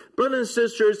得的。 Brothers and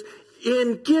sisters,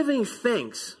 in giving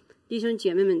thanks, 弟兄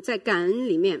姐妹们，在感恩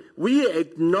里面， we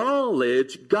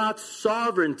acknowledge God's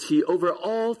sovereignty over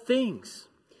all things.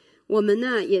 我们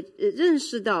呢也认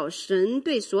识到神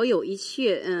对所有一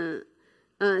切，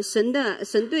神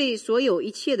对所有一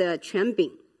切的权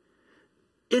柄。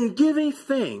 In giving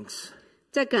thanks,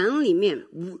 在感恩里面，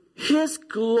 we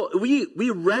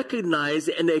recognize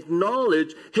and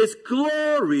acknowledge his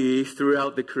glory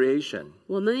throughout the creation.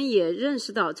 我们也认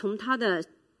识到从他的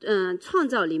创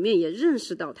造里面也认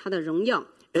识到他的荣耀。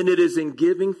And it is in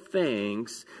giving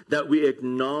thanks that we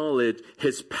acknowledge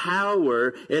His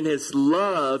power and His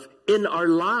love in our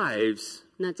lives.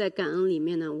 那在感恩里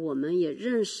面呢，我们也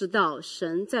认识到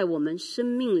神在我们生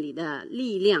命里的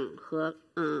力量和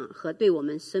对我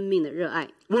们生命的热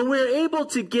爱。When we're able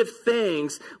to give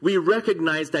thanks, we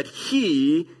recognize that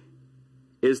He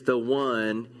is the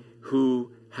one who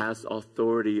has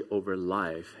authority over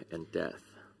life and death.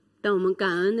 当我们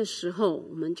感恩的时候，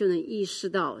我们就能意识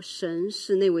到神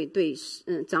是那位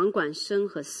掌管生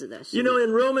和死的神。You know,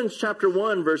 in Romans chapter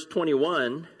 1, verse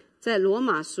 21, 在罗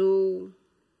马书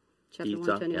chapter 1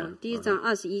 21第一章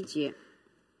21节，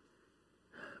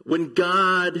 when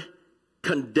God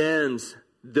condemns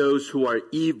those who are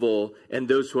evil and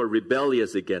those who are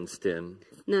rebellious against Him,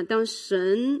 那当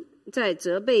神在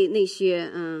责备那些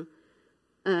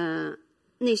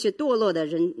堕落的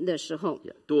人的时候，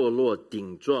堕落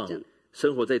顶撞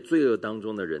生活在罪恶当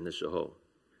中的人的时候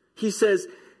He says,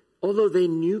 although they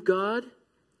knew God,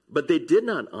 but they did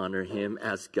not honor Him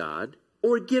as God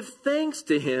or give thanks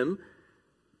to Him,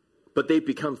 but they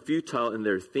become futile in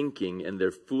their thinking and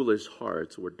their foolish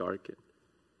hearts were darkened.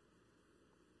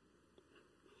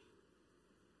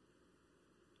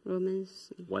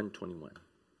 Romans 1:21.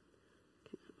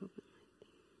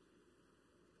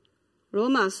 罗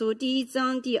马书第一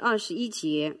章第21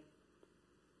节，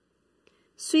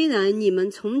虽然你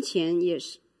们从前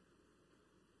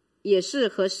也是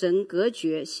和神隔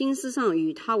绝，心思上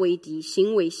与他为敌，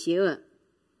行为邪恶。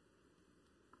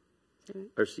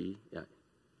21, yeah.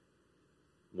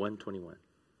 1:21.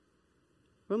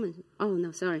 Romans, oh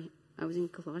no, sorry, I was in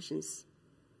Colossians.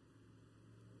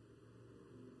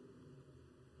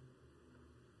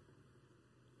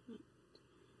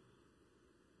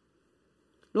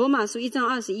 罗马书1章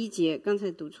21节，刚才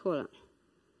读错了。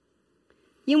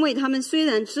因为他们虽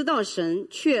然知道神，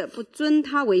却不尊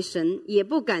他为神，也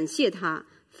不感谢他，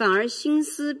反而心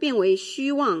思变为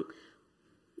虚妄，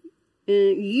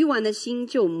愚顽的心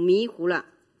就迷糊了。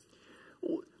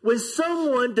When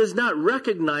someone does not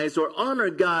recognize or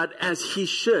honor God as he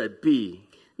should be,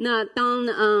 那当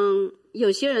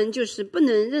有些人就是不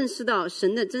能认识到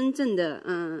神的真正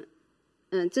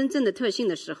的特性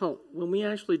的时候， when we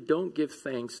actually don't give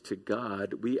thanks to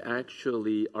God, we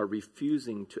actually are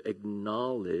refusing to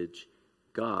acknowledge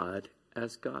God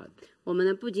as God. 我们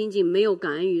呢不仅仅没有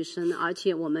感恩于神，而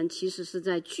且我们其实是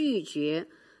在拒绝，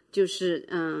就是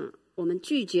我们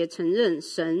拒绝承认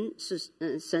神是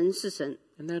神。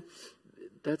And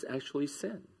that's actually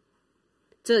sin.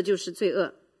 这就是罪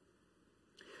恶。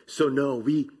So no,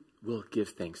 we will give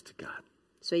thanks to God.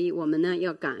 所以我们呢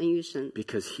要感恩于神，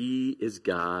 Because He is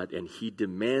God and He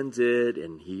demands it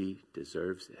and He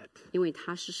deserves it. 因为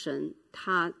他是神，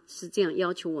他是这样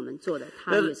要求我们做的，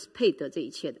他也是配得这一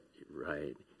切的。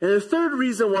Right. And the third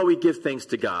reason why we give thanks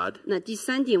to God 那第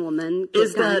三点，我们给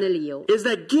感恩的理由 is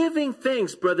that giving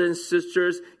thanks, brothers and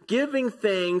sisters, giving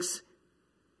thanks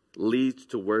leads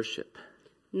to worship.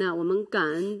 那我们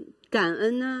感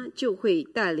恩呢，就会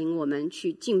带领我们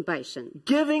去敬拜神。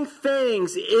 Giving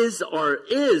thanks is our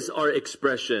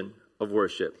expression of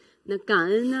worship. 那感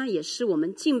恩呢，也是我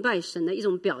们敬拜神的一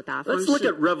种表达方 Let's look 式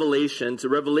at。Revelation.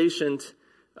 Revelation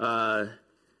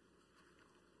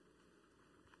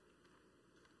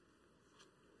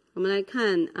我们来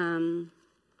看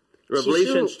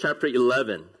chapter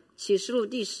 11. 启示录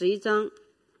第11章，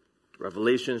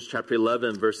 Revelations chapter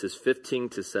 11, verses 15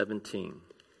 to 17.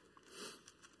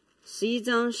 11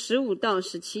章15到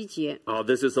17节， Oh,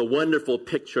 this is a wonderful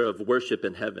picture of worship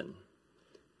in heaven.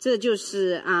 这就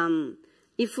是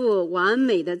一幅完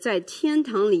美的在天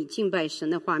堂里敬拜神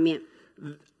的画面。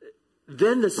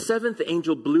 Then the seventh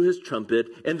angel blew his trumpet,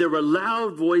 and there were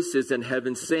loud voices in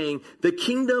heaven saying, "The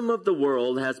kingdom of the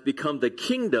world has become the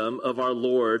kingdom of our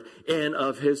Lord and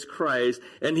of his Christ,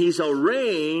 and he shall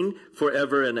reign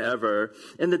forever and ever."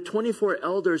 And the 24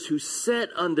 elders who sat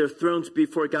on their thrones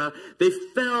before God, they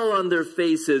fell on their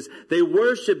faces. They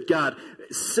worshiped God,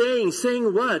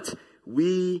 saying what?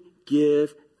 "We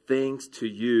give thanks to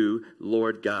you,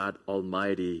 Lord God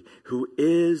Almighty, who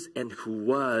is and who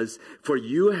was, for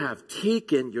you have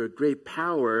taken your great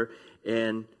power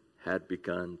and had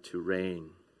begun to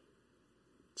reign."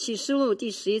 启示录第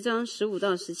11章15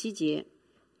到17节，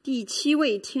第7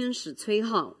位天使吹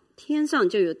号，天上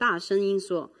就有大声音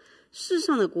说：世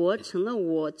上的国成了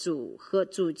我主和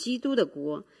主基督的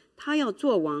国，他要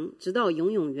做王，直到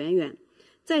永永远远。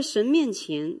在神面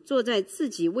前坐在自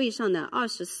己位上的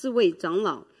24位长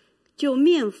老，就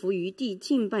面伏于地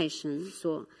敬拜神，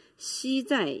说：昔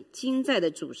在今在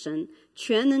的主神，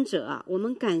全能者啊，我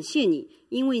们感谢你，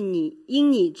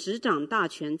因你执掌大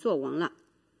权，做王了。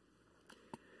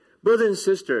 Brothers and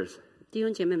sisters, 弟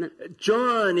兄姐妹们，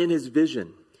 John in his vision,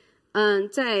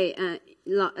 在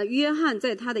约翰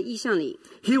在他的意象里，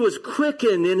 he was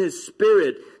quickened in his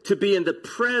spirit to be in the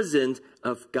presence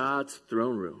of God's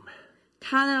throne room.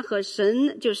 他呢和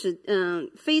神就是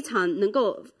非常能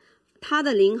够，他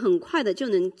的灵很快的就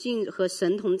能和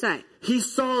神同在。He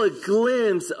saw a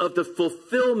glimpse of the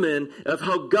fulfillment of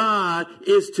how God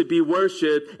is to be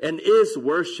worshipped and is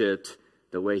worshipped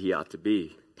the way he ought to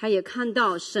be. 他也看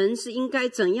到神是应该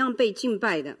怎样被敬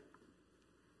拜的。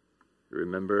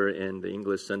Remember in the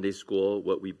English Sunday school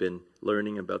what we've been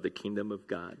learning about the kingdom of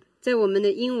God? 在我们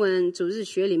的英文主日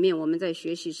学里面，我们在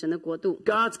学习神的国度。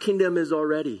 God's kingdom is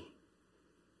already.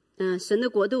 神的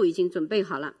国度已经准备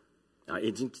好了，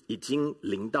已经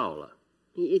临到了。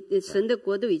神的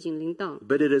国度已经临到了，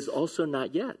 But it is also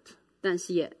not yet. 但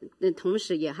是同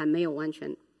时也还没有完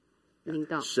全临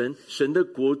到。神的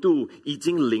国度已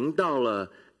经临到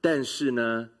了，但是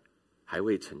呢，还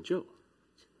未成就。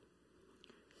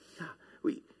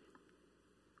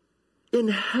In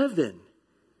heaven,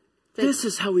 this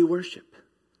is how we worship.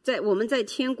 我们在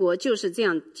天国就是这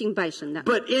样敬拜神的。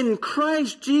 But in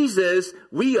Christ Jesus,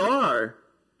 we are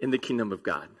in the kingdom of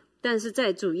God. 但是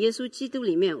在主耶稣基督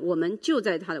里面，我们就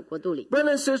在他的国度里。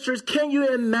 Brothers and sisters, can you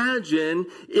imagine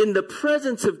in the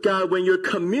presence of God when you're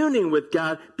communing with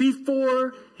God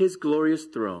before His glorious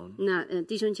throne? 那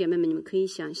弟兄姐妹们，你们可以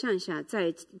想象一下，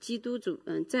在基督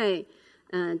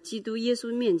基督耶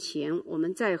稣面前，我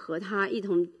们在和他一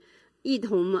同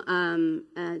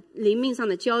灵命上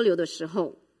的交流的时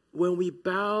候。 When we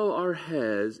bow our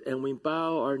heads and we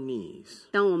bow our knees,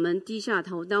 当我们低下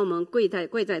头，当我们跪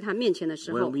在他面前的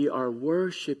时 when 候， we are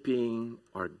worshiping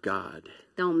our God,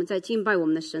 当我们在敬拜我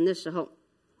们的神的时候，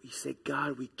 we say,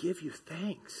 God, we give you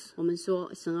thanks 我们说：“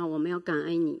神啊，我们要感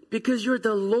恩你， because you're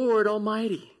the Lord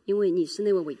Almighty, 因为你是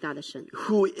那位伟大的神，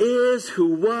 who is,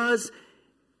 who was,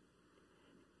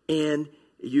 and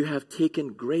you have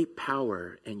taken great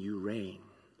power and you reign.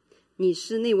 你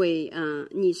是那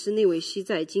位昔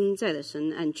在今在的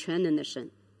神，按全能的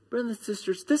神。” Brothers and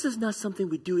sisters, this is not something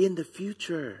we do in the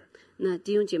future. 那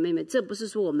弟兄姐妹们，这不是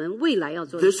说我们未来要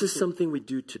做的 This 事 is 情， something we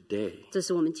do today. 这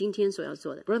是我们今天所要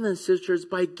做的。 Brothers and sisters,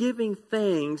 by giving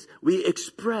thanks, we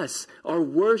express our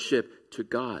worship to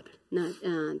God.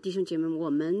 那弟兄姐妹们，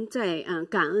我们在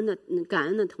感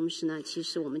恩的同时呢，其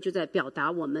实我们就在表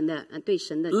达我们的对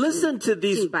神的 Listen to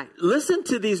敬拜。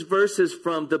 these verses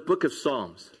from the book of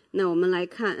Psalms. 那我们来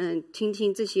看，听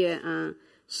听这些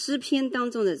诗篇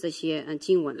当中的这些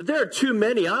经文。 There are too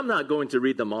many. I'm not going to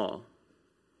read them all.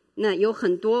 那有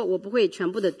很多我不会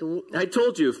全部的读。 I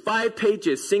told you, 5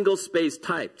 pages, single space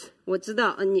typed. 我知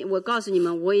道，我告诉你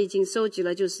们，我已经收集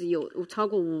了，就是有超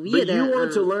过5 页 But 的 you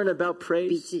want to learn about 笔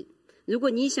praise? 记。如果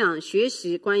你想学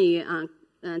习关于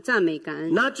赞美感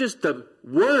恩， Not just the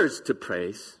words to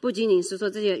praise, 不仅仅是说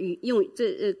这些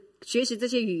学习这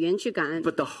些语言去感恩，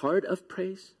 but the heart of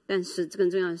praise. 但是更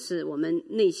重要的是我们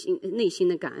内心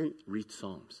的感恩。 Read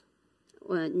Psalms.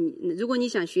 如果你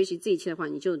想学习这一切的话，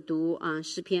你就读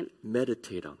诗篇，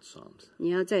 Meditate on Psalms. 你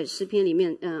要在诗篇里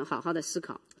面好好的思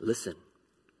考。 Listen.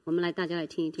 我们大家来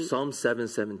听一听， Psalm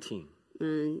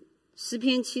 7:17. 诗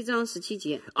篇7章17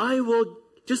节， I will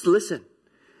just listen.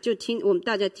 就我们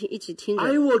大家一起听着。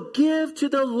 I will give to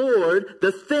the Lord the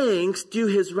thanks due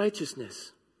his righteousness.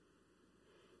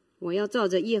 我要照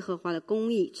着耶和华的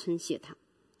公义称谢他，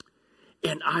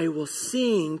 And I will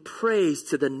sing praise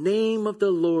to the name of the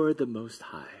Lord the Most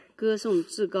High. 歌颂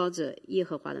至高者耶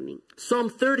和华的名。 Psalm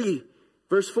 30,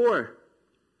 verse 4.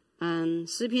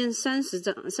 诗篇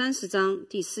30章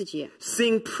第4节，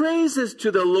 Sing praises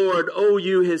to the Lord, O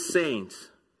you his saints.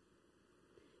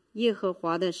 耶和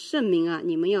华的圣名啊，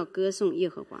你们要歌颂耶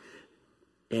和华，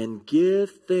 And give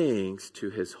thanks to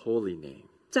his holy name.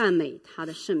 赞美他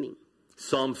的圣名。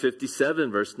 Psalm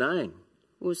 57, verse 9.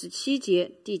 57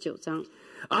节第9章，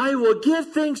 I will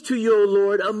give thanks to you, O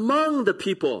Lord, among the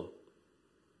people.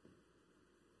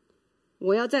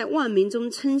 我要在万民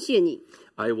中称谢你，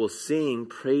 I will sing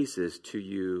praises to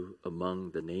you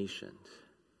among the nations.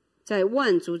 在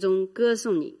万族中歌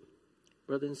颂你。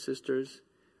 Brothers and sisters,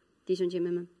 弟兄姐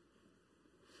妹们，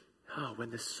 when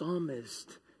the psalmist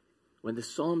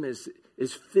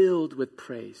is filled with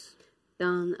praise,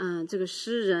 当这个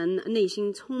诗人内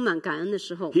心充满感恩的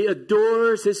时候， he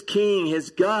adores his king,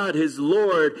 his God, his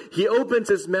Lord. He opens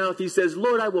his mouth. He says,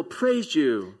 Lord, I will praise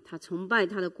you. 他崇拜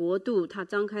他的国度，他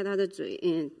张开他的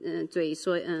嘴，嘴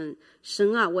说，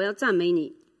神啊，我要赞美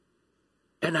你，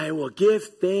 And I will give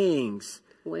thanks.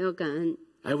 我要感恩，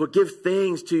 I will give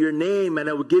thanks to your name, and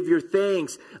I will give your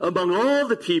thanks among all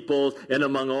the peoples and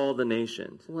among all the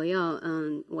nations. 我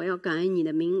要感恩你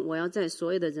的名，我要在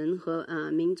所有的人和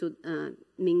民族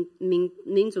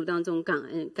民族当中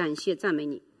感谢赞美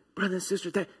你。 Brother and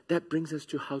sister, that brings us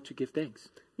to how to give thanks.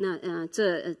 那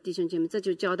弟兄姐妹，这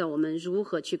就教导我们如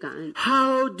何去感恩。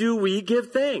 How do we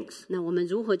give thanks? 那我们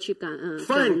如何去感恩？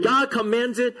 Fine, God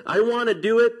commands it. I want to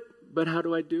do it, but how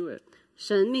do I do it?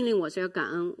 神命令我是要感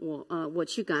恩，我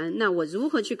去感恩，那我如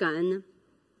何去感恩呢？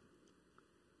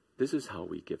 This is how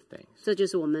we give thanks. 这就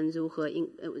是我们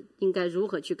应该如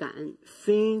何去感恩。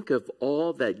 Think of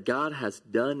all that God has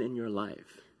done in your life.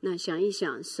 那想一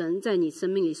想神在你生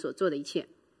命里所做的一切，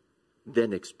 Then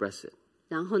express it.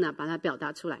 然后呢，把它表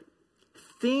达出来。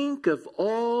 Think of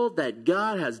all that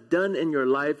God has done in your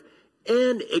life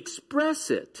and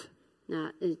express it.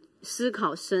 那思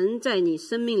考神在你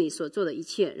生命里所做的一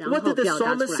切，然 What 后 did the 表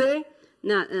达出 psalmist 来。 say?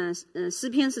 那诗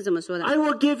篇是这么说的。 I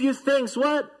will give you thanks.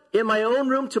 What? In my own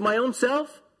room to my own self?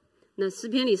 那诗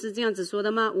篇里是这样子说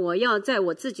的吗？我要在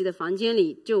我自己的房间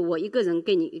里，就我一个人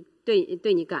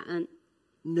对你感恩。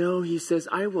 No, he says,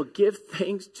 I will give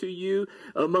thanks to you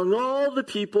among all the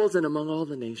peoples and among all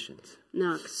the nations.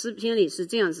 那诗篇里是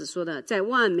这样子说的，在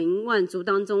万民万族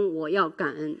当中，我要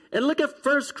感恩。 And look at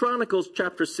 1 Chronicles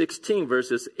chapter 16,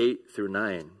 verses 8 through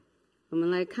 9. 我们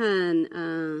来看，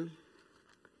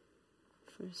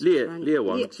列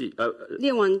王记，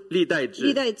列王历代志。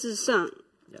历代志上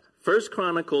 1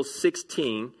 Chronicles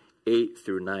 16, 8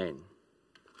 through 9.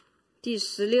 第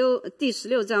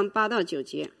16章8到9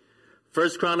节。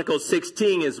 1 Chronicles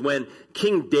 16 is when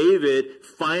King David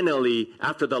finally,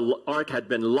 after the ark had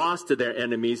been lost to their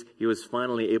enemies, he was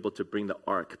finally able to bring the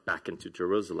ark back into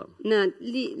Jerusalem. 那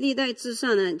历代志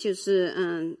上呢，就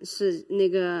是是那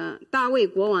个大卫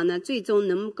国王呢，最终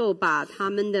能够把他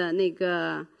们的那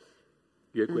个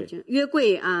约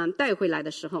柜带回来的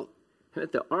时候。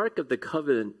 The ark of the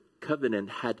covenant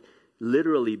had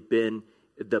literally been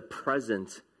the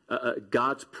presence,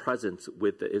 God's presence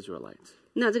with the Israelites.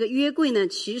 那这个约柜呢，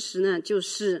其实呢，就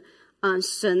是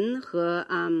神和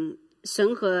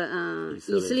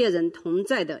以色列人同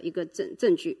在的一个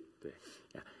证据。对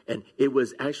And it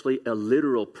was actually a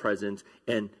literal presence,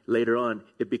 and later on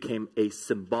it became a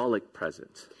symbolic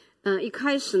presence. 一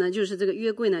开始呢，就是这个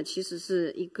约柜呢，其实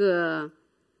是一个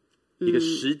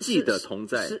实际的同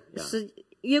在。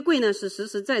约柜呢是实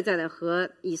实在在的和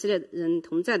以色列人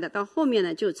同在的，到后面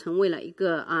呢就成为了一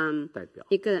个代表，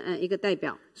一个代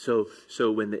表。So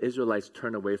when the Israelites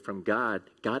turned away from God,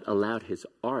 God allowed His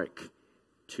ark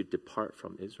to depart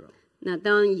from Israel. 那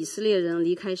当以色列人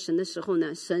离开神的时候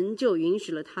呢，神就允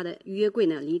许了他的约柜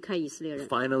呢离开以色列人。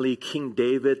Finally, King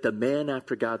David, the man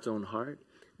after God's own heart.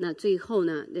 那最后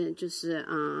呢，就是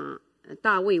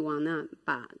大卫王呢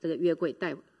把这个约柜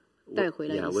带回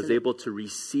了以色列。was able to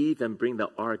receive and bring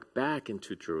the ark back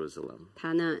into Jerusalem.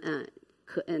 他呢，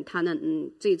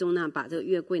最终呢，把这个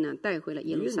约柜呢带回了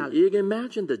耶路撒冷。You can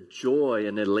imagine the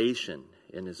joy and elation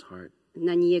in his heart.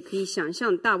 那你也可以想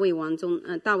象大卫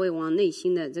王内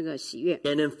心的这个喜悦。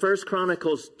And in 1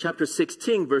 Chronicles chapter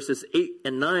 16, verses 8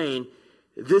 and 9,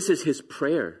 this is his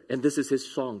prayer and this is his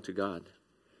song to God.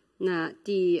 那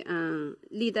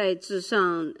历代志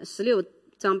上16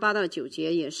章8到9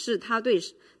节也是他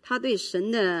对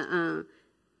神的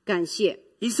感谢。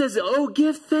He says, "Oh,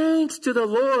 give thanks to the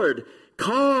Lord,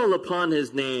 call upon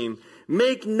His name,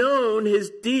 make known His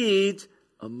deeds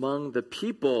among the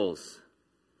peoples."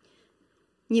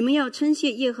 你们要称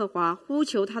谢耶和华，呼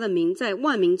求他的名，在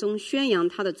万民中宣扬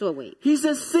他的作为。He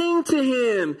says, "Sing to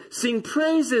Him, sing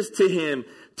praises to Him,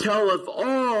 tell of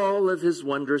all of His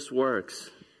wondrous works."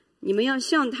 你们要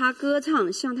向他歌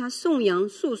唱，向他颂扬，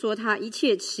述说他一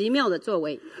切奇妙的作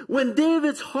为。When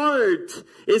David's heart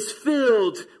is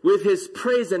filled with his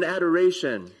praise and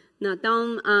adoration, 那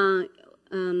当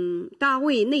大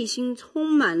卫内心充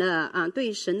满了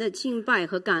对神的敬拜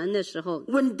和感恩的时候，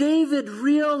 when David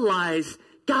realized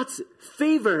God's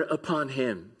favor upon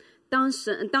him,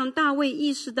 当大卫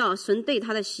意识到神对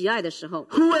他的喜爱的时候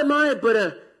who am I but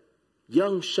a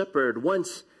young shepherd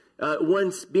once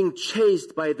being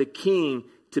chased by the king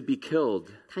to be killed?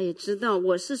 他也知道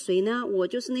我是谁呢？我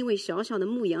就是那位小小的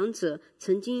牧羊者，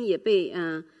曾经也被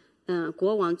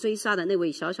国王追杀的那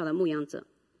位小小的牧羊者。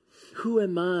 Who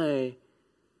am I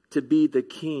to be the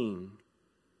king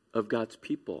of God's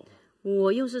people?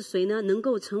 我又是谁呢？能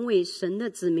够成为神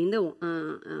的子民的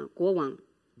国王。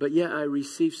 But yet I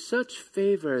receive such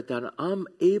favor that I'm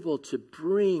able to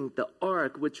bring the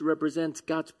ark, which represents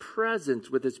God's presence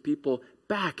with His people,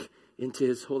 back into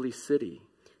His holy city.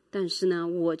 但是呢，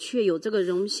我却有这个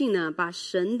荣幸呢，把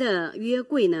神的约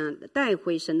柜呢带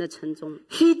回神的城中。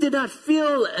 He did not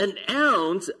feel an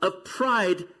ounce of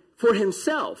pride for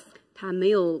himself. 他没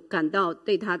有感到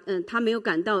他没有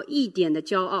感到一点的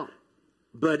骄傲。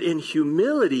But in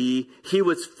humility, he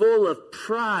was full of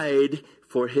pride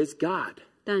for his God.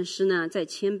 但是呢，在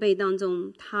谦卑当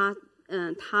中，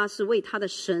他是为他的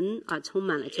神而充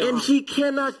满了骄 And 傲。 he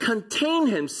cannot contain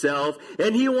himself,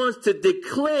 and he wants to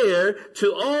declare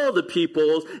to all the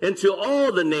peoples and to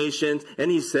all the nations,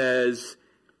 and he says,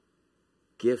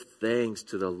 give thanks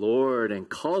to the Lord and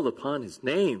call upon his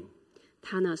name.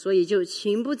 他呢，所以就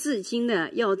情不自禁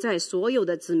的要在所有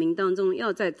的子民当中，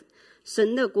要在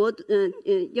神的国，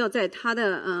要在他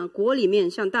的国里面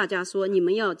向大家说，你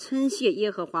们要称谢耶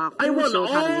和华，呼 I want 求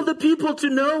他的 all 名。 the people to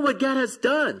know what God has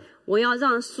done. 我要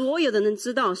让所有的人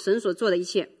知道神所做的一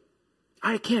切。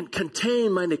 I can't contain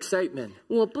my excitement.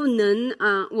 我不能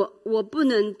我不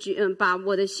能把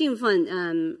我的兴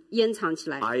奋掩藏起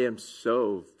来。 I am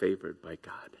so favored by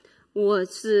God. 我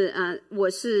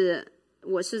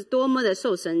是多么的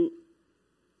受神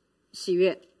喜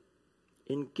悦。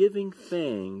 In giving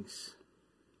thanks,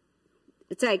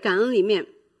 在感恩里面，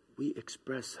 we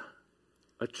express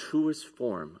a truest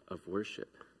form of worship.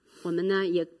 我们呢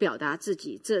也表达自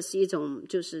己，这是一种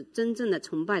就是真正的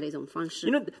崇拜的一种方式。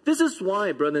 You know, this is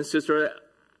why, brothers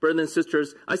and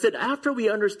sisters, I said after we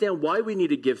understand why we need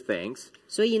to give thanks,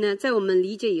 所以呢，在我们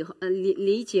理解以后，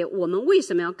理解我们为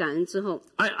什么要感恩之后，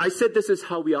 I said this is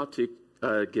how we ought to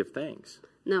give thanks.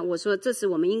 那我说这是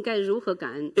我们应该如何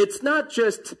感恩。 It's not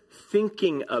just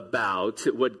thinking about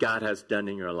what God has done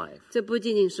in your life. 这不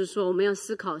仅仅是说我们要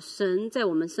思考神在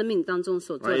我们生命当中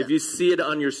所做 Right? 的 If。you see it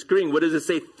on your screen, what does it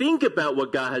say? Think about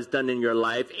what God has done in your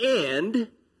life and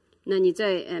那你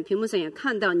在屏幕上也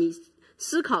看到你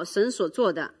思考神所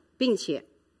做的，并且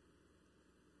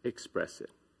express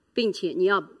it. 你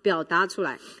要表达出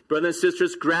来。 Brothers and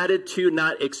sisters, gratitude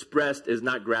not expressed is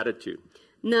not gratitude.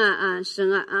 那神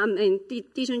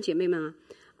弟兄姐妹们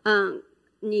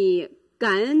你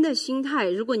感恩的心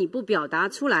态，如果你不表达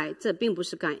出来，这并不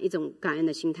是一种感恩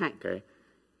的心态。 Okay?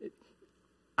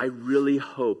 I really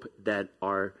hope that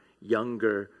our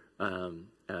younger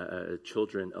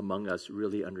children among us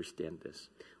really understand this.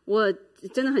 我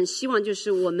真的很希望，就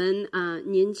是我们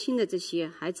年轻的这些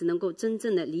孩子能够真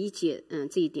正的理解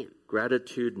这一点。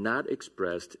 Gratitude not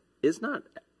expressed is not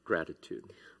gratitude.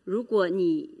 如果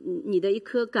你的一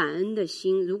颗感恩的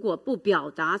心，如果不表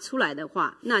达出来的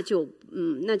话，那就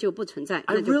不存在，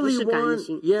 I 那就不 really 是感恩 want,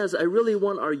 心。 yes, I really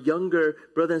want our younger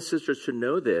brothers and sisters to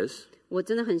know this. 我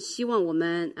真的很希望我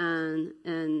们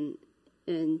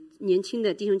年轻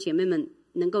的弟兄姐妹们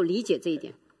能够理解这一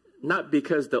点， Not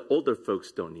because the older folks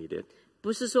don't need it.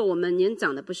 不是说我们年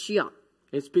长的不需要，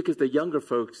 It's because the younger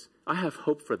folks, I have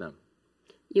hope for them.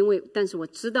 但是我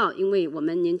知道，因为我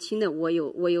们年轻的，我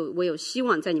有希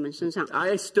望在你们身上。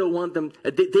 I still want them,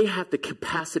 they have the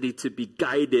capacity to be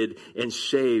guided and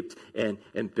shaped and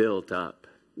built up.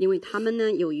 因为他们呢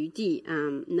有余地，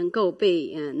能够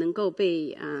被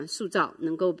塑造，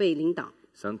能够被领导。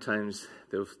 Sometimes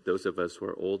those of us who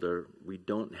are older, we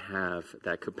don't have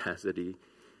that capacity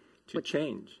to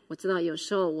change. 我知道有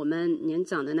时候我们年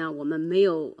长的呢，我们没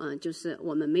有就是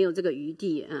我们没有这个余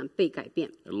地被改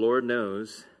变。 The Lord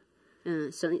knows.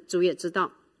 主也知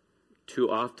道， Too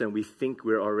often we think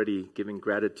we're already giving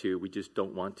gratitude, we just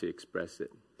don't want to express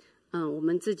it. 我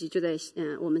们自己就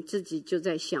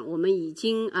在想，我们已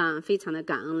经非常的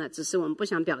感恩了，只是我们不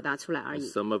想表达出来而已。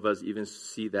 Some of us even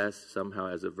see that somehow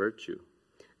as a virtue.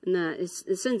 那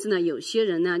甚至呢，有些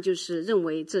人呢，就是认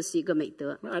为这是一个美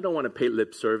德。 I don't want to pay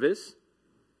lip service.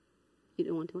 You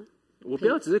don't want to what? 我不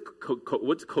要只是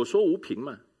口说无凭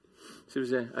嘛，是不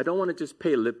是？ I don't want to just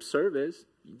pay lip service.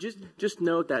 Just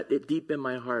know that deep in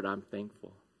my heart, I'm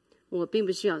thankful. 我并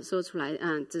不需要说出来，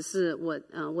只是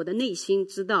我的内心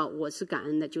知道我是感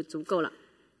恩的就足够了。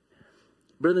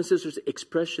 Brothers and sisters,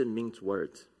 expression means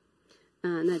words.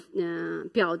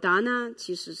 表达呢，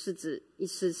其实是指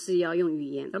是要用语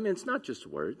言， I mean, it's not just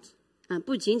words.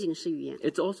 不仅仅是语言，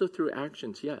 It's also through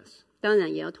actions, yes. 当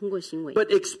然也要通过行为。 But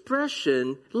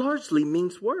expression largely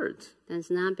means words. 但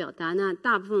是呢，表达呢，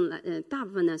大部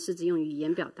分呢是指用语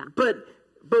言表达。 But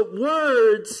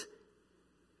words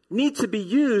need to be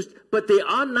used, but they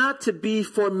ought not to be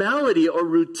formality or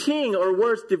routine or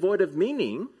words devoid of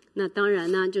meaning. 那当然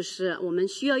呢，就是我们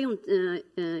需要用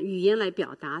语言来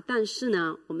表达，但是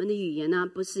呢，我们的语言呢，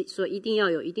不是说一定要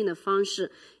有一定的方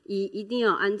式，一定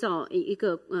要按照一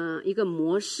个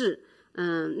模式，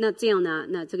那这样呢，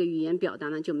那这个语言表达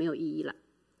呢就没有意义了。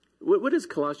 What does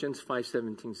Colossians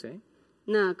 5:17 say?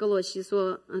 那哥罗西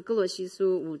书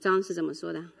5章是怎么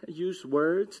说的？ Use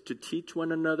words to teach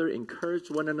one another,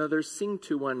 encourage one another, sing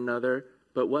to one another,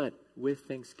 but what? With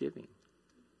thanksgiving.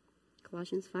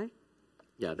 Colossians 5.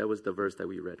 Yeah, that was the verse that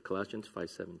we read, Colossians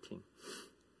 5:17.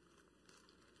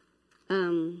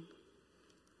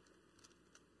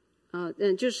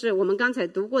 就是我们刚才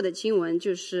读过的经文，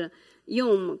就是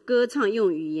用歌唱、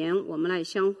用语言，我们来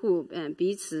相互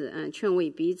彼此劝慰、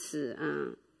彼此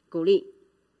鼓励。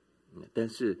但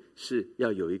是是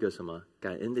要有一个什么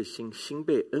感恩的心，心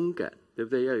被恩感，对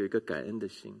不对？要有一个感恩的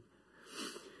心。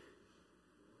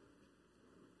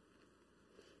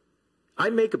I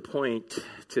make a point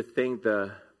to thank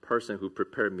the person who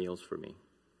prepared meals for me.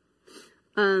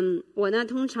 我呢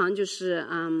通常就是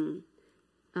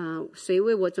谁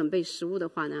为我准备食物的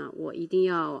话呢，我一定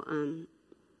要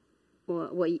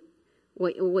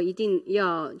我一定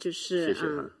要就是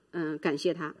感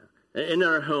谢他。In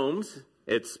our homes,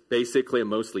 it's basically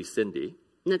mostly Cindy.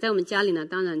 那在我们家里呢，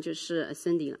当然就是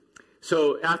Cindy 了。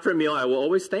So after a meal, I will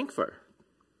always thank her.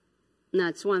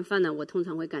 那吃完饭呢，我通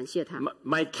常会感谢他。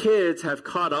My kids have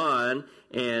caught on,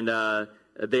 and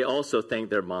they also thank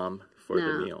their mom for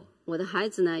the meal. 我的孩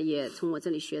子呢，也从我这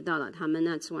里学到了，他们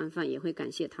呢吃完饭也会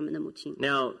感谢他们的母亲。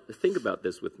Now, think about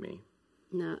this with me.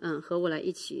 那和我来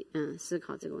一起思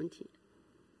考这个问题。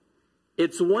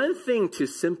It's one thing to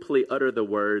simply utter the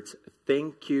words,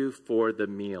 "Thank you for the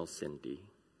meal, Cindy."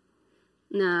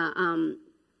 那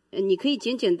你可以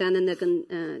简简单单的跟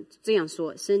这样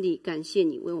说 ，Cindy， 感谢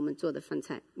你为我们做的饭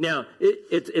菜。Now,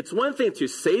 it's one thing to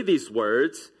say these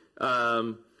words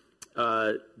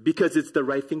because it's the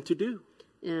right thing to do.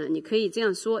 你可以这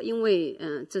样说，因为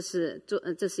这是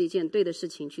一件对的事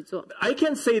情去做。I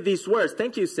can say these words,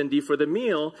 "Thank you, Cindy, for the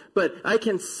meal," but I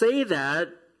can say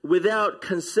that without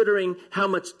considering how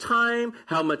much time,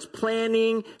 how much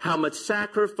planning, how much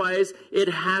sacrifice it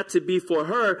had to be for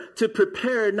her to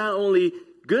prepare not only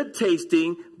good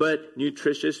tasting but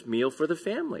nutritious meal for the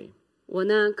family. 我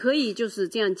呢可以就是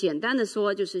这样简单的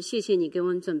说，就是谢谢你给我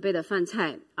们准备的饭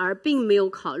菜，而并没有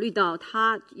考虑到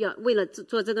他要为了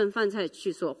做这顿饭菜去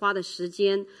所花的时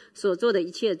间，所做的一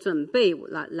切准备，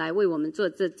来为我们做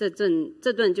这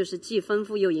顿就是既丰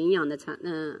富又营养的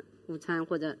午餐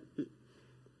或者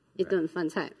一顿饭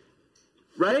菜。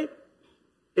Right?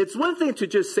 It's one thing to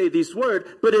just say these words,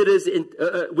 but it is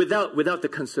without the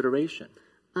consideration.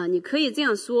 你可以这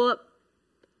样说，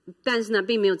但是呢，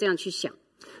并没有这样去想。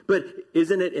But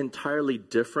isn't it entirely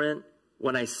different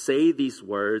when I say these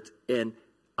words and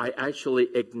I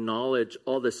actually acknowledge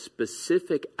all the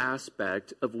specific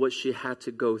aspect of what she had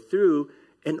to go through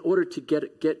in order to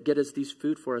get us these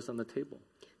food for us on the table?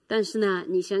 但是呢，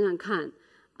你想想看，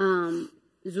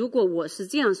如果我是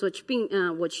这样说，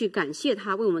我去感谢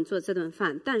他为我们做这顿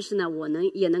饭，但是呢，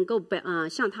也能够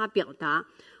向他表达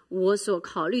我所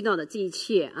考虑到的这一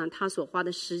切他所花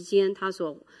的时间，他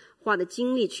所花的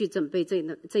精力去准备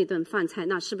这顿饭菜，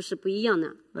那是不是不一样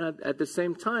呢？ At the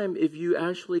same time, if you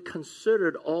actually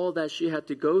considered all that she had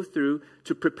to go through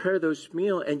to prepare those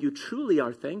meals and you truly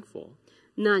are thankful.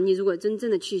 那你如果真正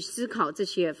的去思考这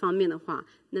些方面的话，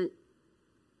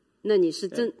那你是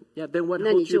真 then what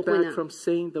那你 holds you 就会 back 呢 from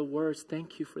saying the words,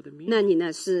 "Thank you for the meal"? 那你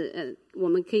呢是我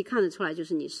们可以看得出来，就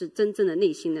是你是真正的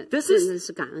内心的，真正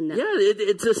是感恩的。Yeah,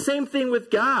 it's the same thing with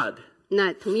God.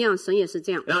 那同样，神也是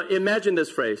这样。 Now imagine this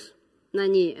phrase. 那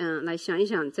你来想一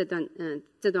想这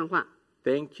段话。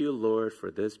Thank you, Lord,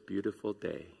 for this beautiful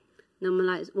day. 那么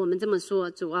我们这么说，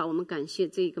主啊，我们感谢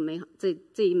这个美好的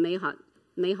这一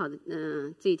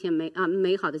天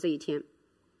美好的这一天。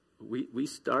We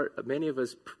start. Many of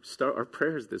us start our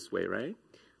prayers this way, right?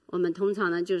 我们通常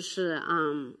呢就是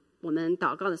我们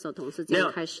祷告的时候总是这样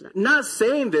Now, 开始的。 not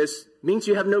saying this means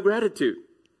you have no gratitude.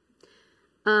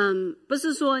 不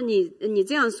是说你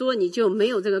这样说你就没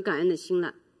有这个感恩的心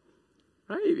了。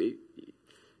Right?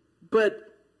 But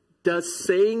does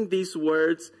saying these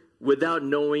words without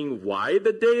knowing why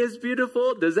the day is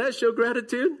beautiful, does that show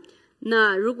gratitude?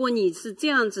 那如果你是这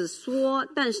样子说，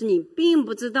但是你并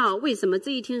不知道为什么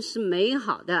这一天是美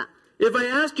好的。 If I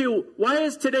ask you, why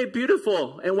is today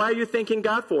beautiful, and why are you thanking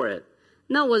God for it?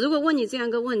 那我如果问你这样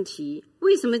一个问题，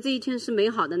为什么这一天是美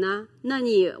好的呢？那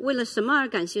你为了什么而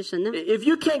感谢神呢？ If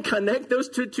you can't connect those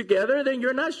two together, then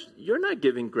you're not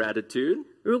giving gratitude.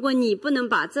 如果你不能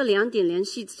把这两点联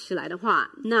系起来的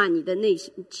话，那你的内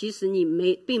心其实你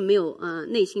并没有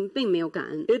内心并没有感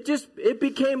恩。It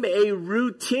became a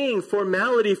routine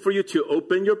formality for you to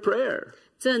open your prayer.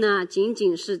 这呢，仅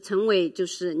仅是成为就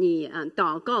是你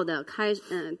祷告的开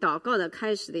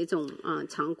始的一种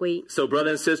常规。 So,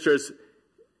 brothers and sisters,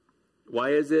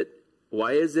 why is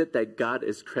it that God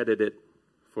is credited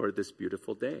for this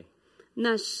beautiful day?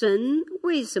 那神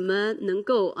为什么能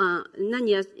够那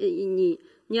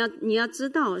你要知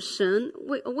道神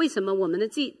为什么我们的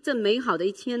这美好的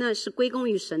一天呢是归功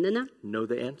于神的呢？ Know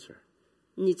the answer.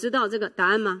 你知道这个答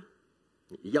案吗？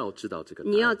要知道这个答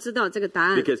案。你要知道这个答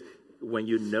案。 Because when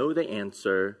you know the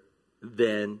answer,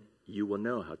 then you will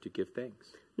know how to give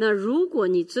thanks. 那如果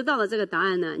你知道了这个答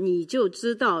案呢，你就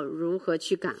知道如何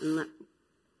去感恩了。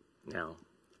Now,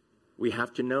 we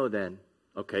have to know then,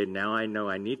 okay, now I know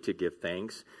I need to give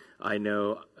thanks. I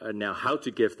know now how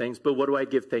to give thanks, but what do I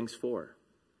give thanks for?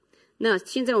 那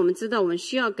现在我们知道我们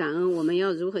需要感恩，我们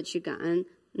要如何去感恩？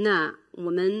那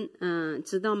我们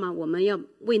知道吗？我们要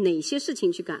为哪些事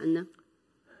情去感恩呢？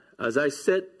 As I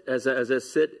sit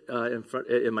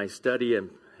in my study and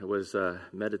was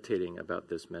meditating about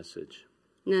this message,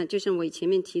 那就像我前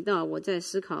面提到，我在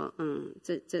思考，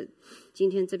今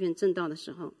天这篇正道的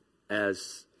时候，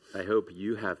 as I hope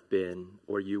you have been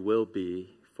or you will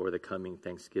be for the coming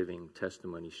Thanksgiving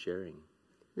testimony sharing.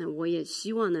 那我也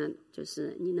希望呢，就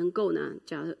是你能够呢，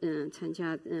参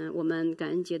加我们感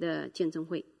恩节的见证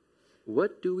会。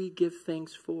What do we give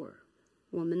thanks for?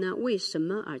 我们呢，为什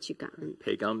么而去感恩？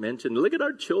 Peigang mentioned, look at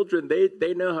our children.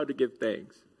 They know how to give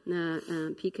thanks. 那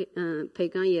培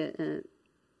刚也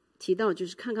提到，就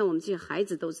是看看我们这些孩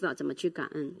子都知道怎么去感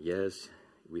恩。 Yes,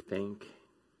 we're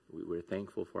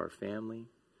thankful for our family.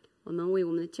 我们为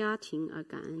我们的家庭而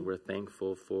感恩， We're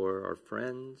thankful for our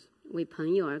friends. 为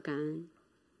朋友而感恩。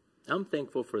 I'm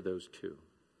thankful for those too.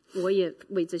 我也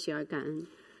为这些而感恩。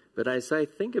 But as I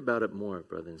think about it more,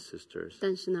 brothers and sisters,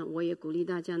 但是呢，我也鼓励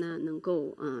大家呢，能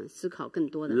够思考更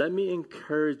多的。 let me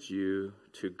encourage you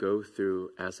to go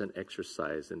through as an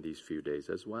exercise in these few days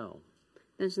as well.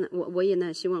 但是呢，我也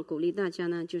呢希望鼓励大家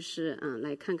呢，就是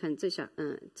来看看这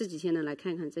几天呢来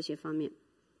看看这些方面。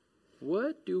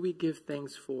 What do we give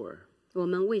thanks for? 我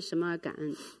们为什么而感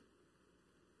恩？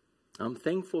 I'm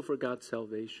thankful for God's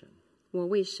salvation. 我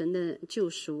为神的救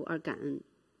赎而感恩。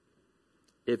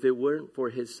 If it weren't for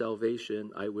His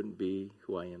salvation, I wouldn't be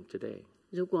who I am today.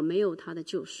 如果没有他的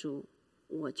救赎，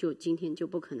我就今天就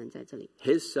不可能在这里。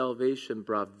 His salvation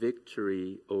brought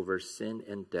victory over sin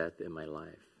and death in my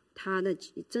life.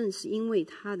 正是因为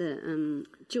他的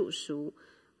救赎，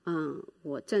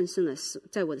我战胜了死，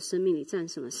在我的生命里战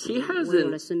胜了死， He 我有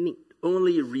了生命。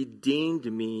 only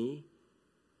redeemed me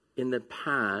in the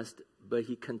past, but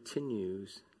He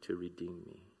continues to redeem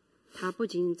me. 他不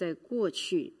仅在过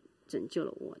去拯救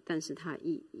了我，但是他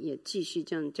也继续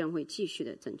将会继续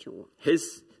的拯救我。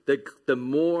 The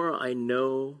more I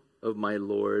know of my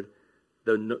Lord,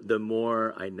 the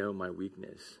more I know my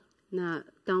weakness. 那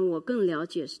当我更了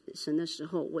解神的时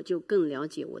候，我就更了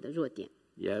解我的弱点。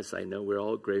 Yes, I know we're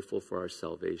all grateful for our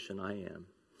salvation. I am.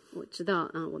 我知道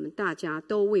我们大家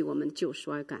都为我们救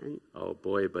赎而感恩。 Oh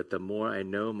boy, but the more I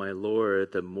know my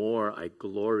Lord, the more I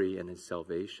glory in His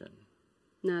salvation.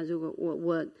 那如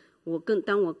果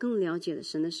当我更了解了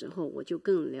神的时候，我就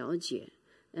更了解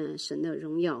神的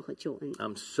荣耀和救恩。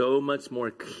 I'm so much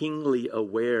more keenly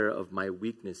aware of my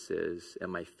weaknesses and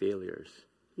my failures.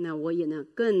 那我也呢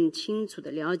更清楚的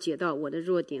了解到我的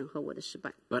弱点和我的失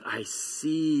败。 But I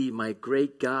see my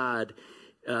great God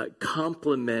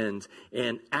complement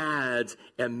and adds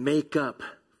and make up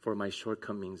for my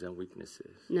shortcomings and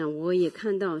weaknesses. 那我也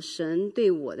看到神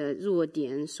对我的弱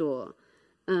点所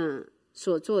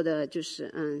做的就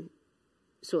是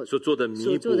所做的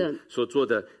弥补，所做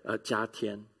的加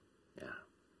添。Yeah.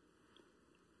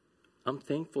 I'm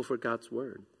thankful for God's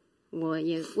word. 我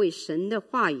也为神的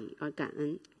话语而感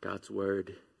恩。 God's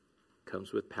word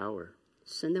comes with power.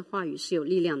 神的话语是有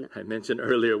力量的。 I mentioned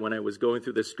earlier when I was going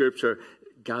through the scripture,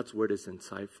 God's word is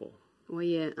insightful. 我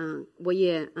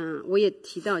也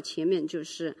提到前面就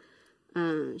是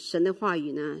神的话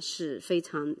语呢是非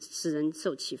常使人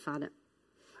受启发的。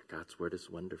 God's word is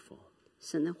wonderful.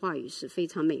 神的话语是非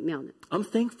常美妙的。 I'm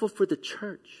thankful for the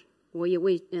church. 我也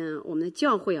为我们的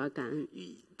教会而感恩。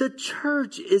 The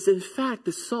church is in fact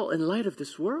the salt and light of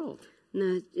this world.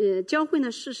 那教会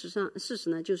呢，事实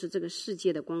呢，就是这个世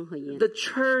界的光和盐。 The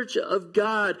church of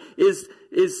God is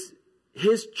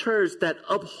His church that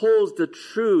upholds the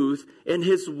truth and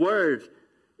His word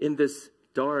in this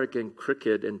dark and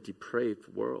crooked and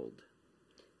depraved world.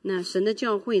 那神的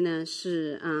教会呢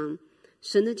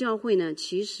神的教会呢，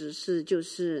其实是就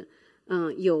是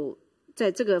有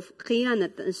在这个黑暗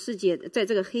的世界，在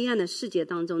这个黑暗的世界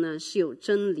当中呢，是有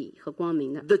真理和光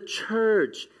明的。 The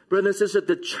church, brothers and sisters,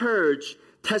 the church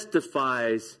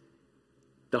testifies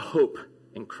the hope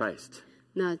in Christ.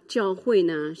 那教会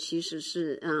呢，其实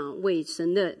是为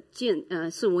神的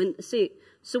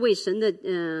是为神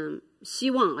的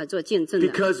希望而做见证的。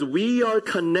 Because we are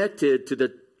connected to the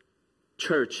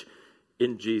church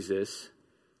in Jesus.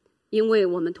 因为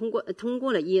我们通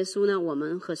过了耶稣呢，我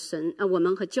们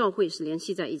和教会是联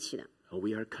系在一起的。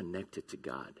 We are connected to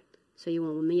God. 所以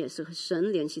我们也是和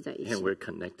神联系在一起。 And we're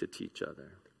connected to each other.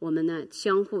 我们呢，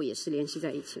相互也是联系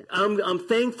在一起的。 I'm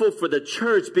thankful for the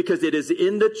church because it is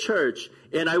in the church,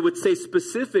 and I would say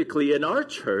specifically in our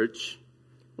church,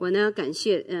 我呢感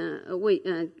谢为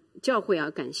教会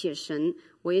而感谢神。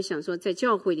我也想说，在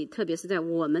教会里，特别是在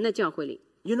我们的教会里，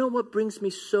 You know what brings me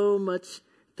so much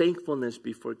thankfulness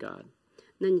before God?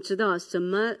 那你知道什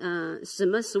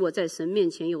么使我在神面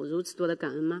前有如此多的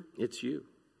感恩吗？ It's you.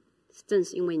 正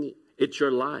是因为你， It's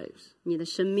your lives. 你的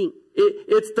生命。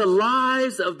 It's the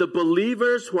lives of the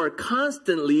believers who are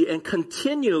constantly and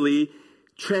continually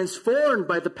transformed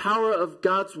by the power of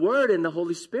God's word and the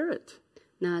Holy Spirit.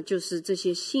 那就是这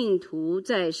些信徒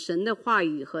在神的话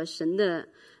语和神的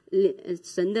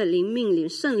灵命里、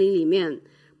圣灵里面，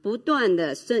不断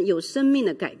的有生命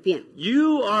的改变。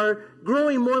 You are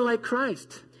growing more like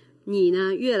Christ. 你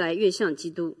呢，越来越像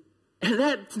基督。 And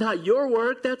that's not your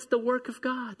work, that's the work of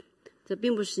God. 这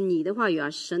并不是你的话语，而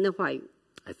是神的话语。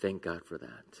 I thank God for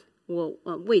that. 我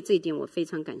为这一点我非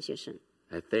常感谢神。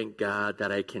 I thank God that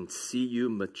I can see you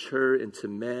mature into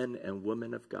men and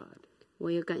women of God. 我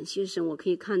也感谢神，我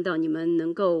可以看到你们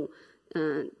能够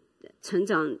成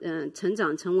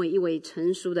长成为一位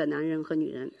成熟的男人和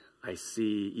女人。 I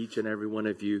see each and every one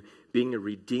of you being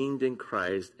redeemed in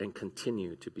Christ and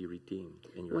continue to be redeemed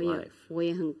in your life. 我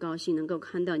也很高兴能够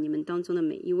看到你们当中的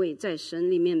每一位在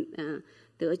神里面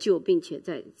得救，并且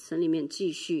在神里面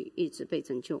继续一直被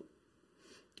拯救。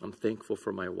 I'm thankful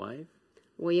for my wife.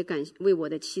 我也为我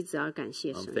的妻子而感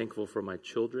谢 I'm 神， thankful for my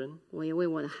children. 我也为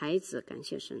我的孩子感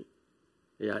谢神。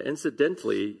 Yeah,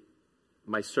 incidentally,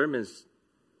 my sermons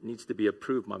needs to be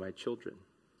approved by my children.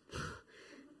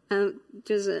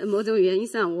 就是某种原因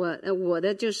上，我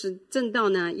的就是正道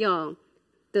呢，要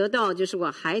得到就是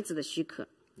我孩子的许可。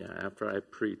 Yeah, after I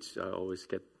preach, I always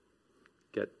get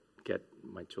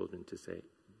my children to say,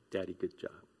 "Daddy, good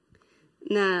job."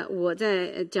 那我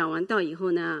在讲完道以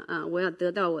后呢，我要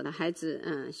得到我的孩子，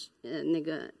那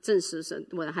个证实是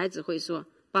我的孩子会说：“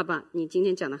爸爸，你今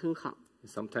天讲得很好。”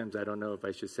 Sometimes I don't know if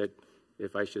I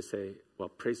should say,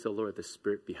 "Well, praise the Lord, the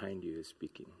Spirit behind you is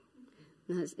speaking."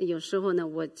 那有时候呢，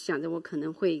我想着我可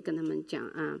能会跟他们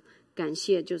讲感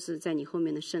谢就是在你后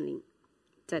面的圣灵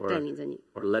在带领着你。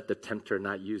 Or let the tempter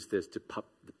not use this to puff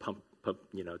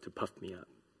me up.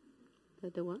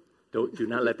 对我 Do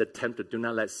not let the tempter, do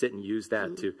not let Satan use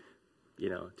that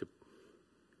to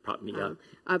prop me up.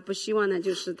 而不希望呢，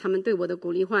就是他们对我的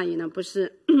鼓励话语呢，不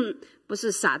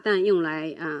是撒旦用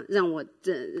来让我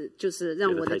就是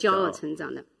让我的骄傲成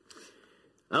长的。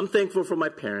 I'm thankful for my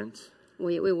parents. 我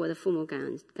也为我的父母感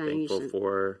恩于 Thankful 神，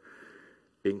 for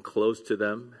being close to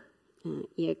them.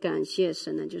 也感谢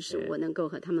神呢，就是我能够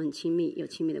和他们很亲密，有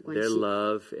亲密的关 Their 系。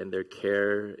 love and their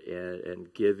care and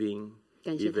giving,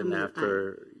 感谢他 even 们的爱，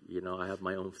 after, I have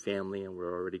my own family and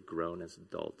we're already grown as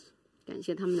adults. 感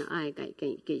谢他们的爱，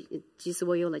即使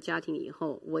我有了家庭以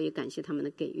后，我也感谢他们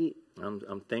的给予。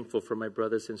 I'm thankful for my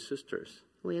brothers and sisters.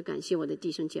 我也感谢我的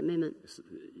弟兄姐妹们，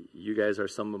 You guys are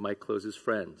some of my closest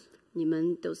friends. 你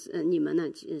们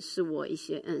呢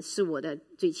是我的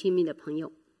最亲密的朋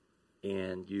友。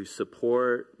 And you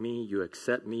support me, you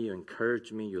accept me, you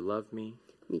encourage me, you love me.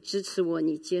 你支持我，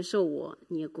你接受我，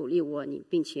你也鼓励我，你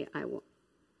并且爱我。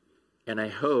 And I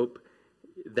hope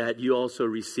that you also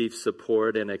receive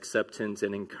support and acceptance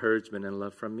and encouragement and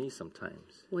love from me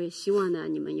sometimes. 我也希望呢，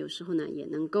你们有时候呢也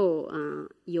能够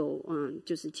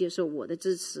就是接受我的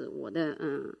支持，我的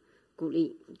鼓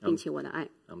励，并且我的爱。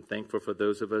 I'm thankful for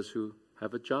those of us who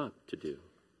have a job to do.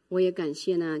 我也感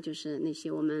谢呢，就是那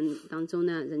些我们当中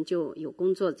呢仍旧有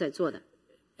工作在做的。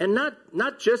 And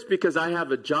not just because I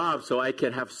have a job so I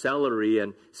can have salary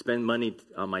and spend money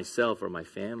on myself or my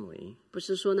family. 不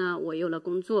是说呢，我有了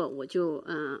工作，我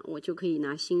就可以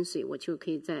拿薪水，我就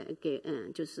可以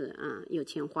有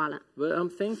钱花了。 But I'm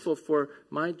thankful for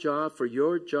my job, for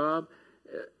your job,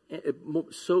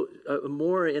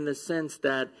 more in the sense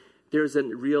that there's a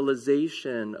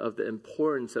realization of the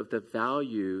importance of the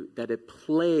value that it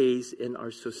plays in our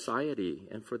society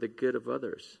and for the good of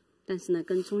others. 但是呢，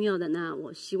更重要的呢，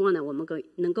我希望呢，我们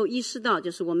能够意识到，就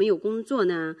是我们有工作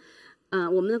呢，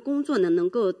我们的工作呢，能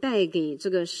够带给这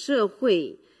个社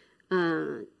会，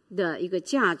的一个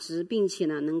价值，并且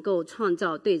呢，能够创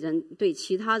造对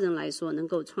其他人来说，能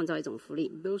够创造一种福利。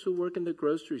 Those who work in the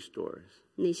grocery stores,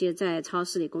 那些在超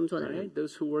市里工作的人， right?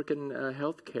 Those who work in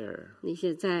healthcare. 那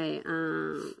些在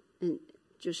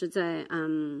就是在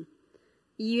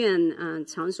医院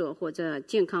场所或者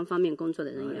健康方面工作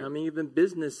的人 I 员。 mean, even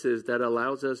businesses that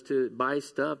allows us to buy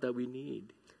stuff that we need.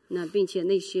 那并且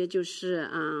那些就是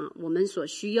我们所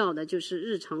需要的，就是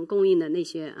日常供应的那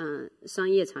些商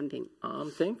业产品。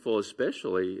 I'm thankful,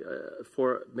 especially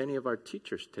for many of our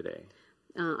teachers today.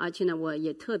 而且呢，我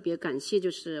也特别感谢，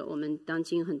就是我们当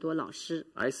今很多老师，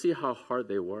 I see how hard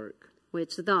they work, 我也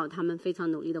知道他们非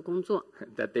常努力的工作，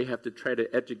 that they have to try to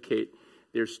educate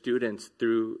their students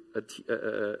through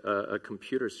a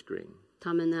computer screen.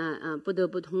 他们呢，不得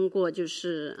不通过就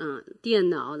是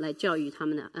电脑来教育他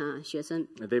们的学生。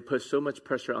They put so much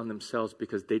pressure on themselves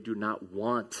because they do not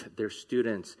want their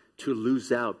students to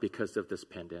lose out because of this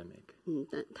pandemic.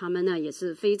 他们呢也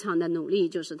是非常的努力，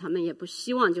就是他们也不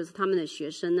希望就是他们的学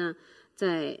生呢，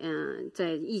在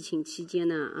疫情期间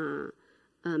呢，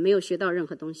没有学到任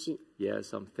何东西。Yes,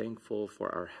 I'm thankful for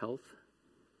our health.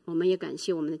 我们也感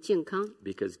谢我们的健康，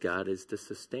 Because God is the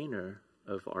sustainer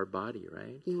of our body,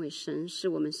 right? 因为神是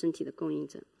我们身体的供应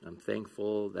者。I'm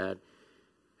thankful that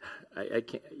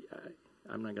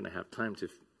I'm not going to have time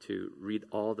to read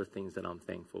all the things that I'm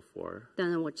thankful for. 当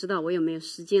然，我知道我有没有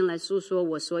时间来诉说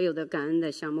我所有的感恩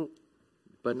的项目。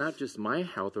But not just my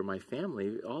health or my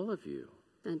family, all of you.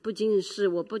 但不仅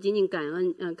仅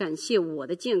感谢我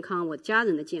的健康，我家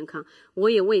人的健康，我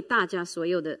也为大家所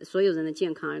有人的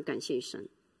健康而感谢神。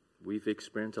We've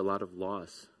experienced a lot of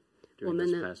loss during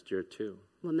this past year too.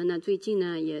 我们呢最近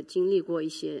呢也经历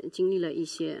了一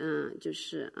些就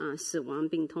是死亡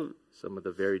病痛。Some of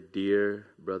the very dear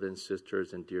brothers and sisters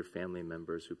and dear family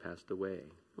members who passed away.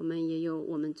 我们也有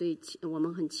我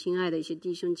们很亲爱的一些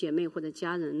弟兄姐妹或者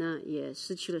家人呢也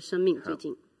失去了生命。最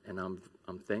近。And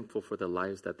I'm thankful for the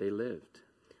lives that they lived.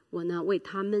 我呢为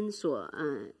他们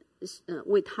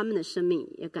为他们的生命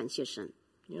也感谢神。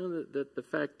You know, the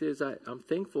fact is, I'm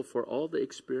thankful for all the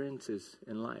experiences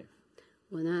in life.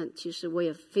 我呢，其实我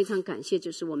也非常感谢，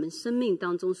就是我们生命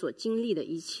当中所经历的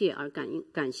一切，而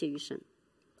感谢于神。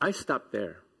I stopped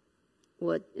there.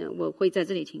 我会在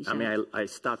这里停下。I mean, I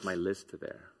stopped my list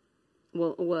there.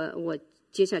 我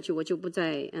接下去我就不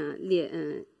再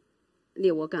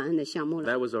列我感恩的项目了。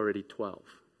That was already 12.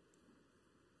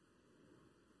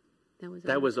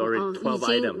 That was already 12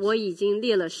 items. 我已经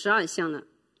列了12项了。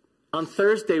On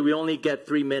Thursday, we only get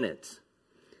 3 minutes.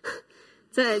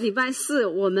 在礼拜四，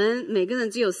我们每个人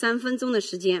只有3分钟的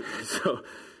时间。So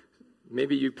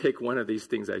maybe you pick one of these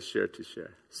things I share to share.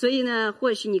 所以呢，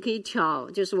或许你可以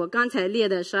挑，就是我刚才列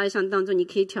的12项当中，你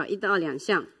可以挑1到2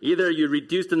项。Either you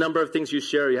reduce the number of things you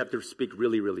share, or you have to speak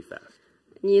really, really fast.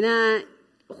 你呢，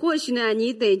或许呢，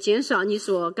你得减少你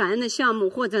所感恩的项目，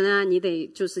或者呢，你得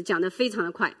就是讲得非常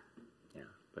的快。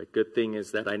But good thing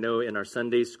is that I know in our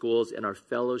Sunday schools, in our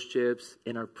fellowships,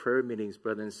 in our prayer meetings,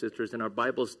 brothers and sisters, in our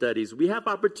Bible studies, we have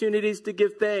opportunities to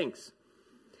give thanks.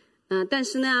 但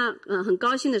是呢，很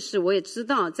高兴的是，我也知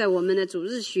道，在我们的主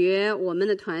日学、我们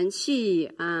的团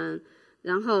契，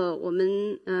然后我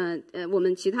们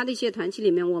其他的一些团契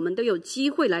里面，我们都有机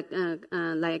会来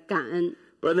感恩。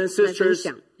Brothers and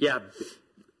sisters, yeah,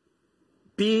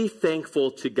 be thankful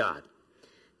to God.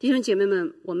 弟兄姐妹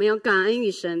们，我们要感恩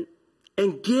于神。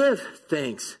And give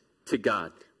thanks to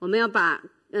God. 我们要把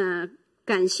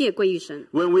感谢归于神。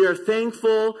When we are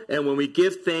thankful and when we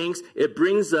give thanks, it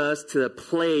brings us to the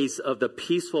place of the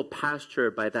peaceful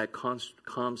pasture by that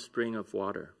calm spring of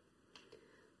water.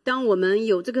 当我们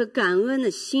有这个感恩的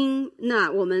心，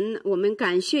那我们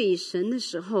感谢于神的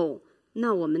时候，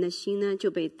那我们的心呢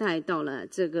就被带到了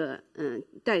这个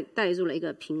带入了一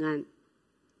个平安。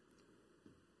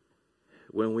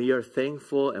When we are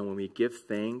thankful and when we give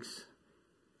thanks,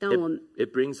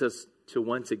 it brings us to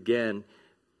once again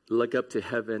look up to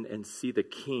heaven and see the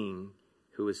King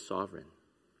who is sovereign.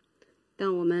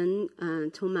 当我们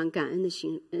充满感恩的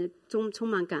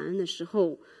时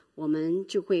候，我们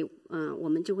就会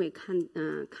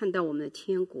看到我们的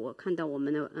天国，看到我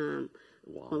们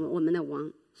的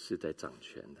王是在掌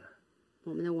权的。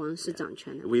我们的王是掌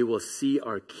权的。We will see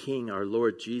our King, our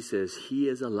Lord Jesus.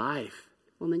 He is alive.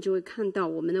 我们就会看到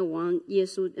我们的王耶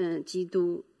稣基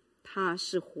督。他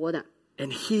是活的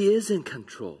And he is in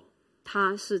control.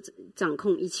 他是掌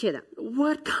控一切的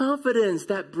What confidence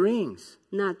that brings.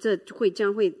 那这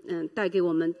将会带给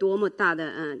我们多么大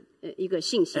的一个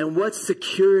信心 And what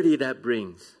security that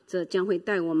brings. 这将会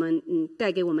带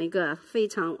给我们一个非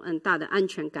常大的安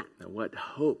全感 And what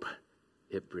hope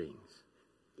it brings.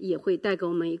 也会带给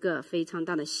我们一个非常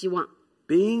大的希望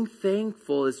Being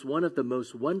thankful is one of the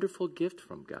most wonderful gifts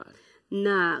from God.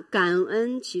 那感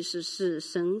恩其实是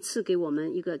神赐给我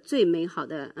们一个最美好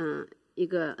的一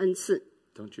个恩赐。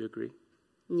Don't you agree?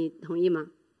 你同意吗？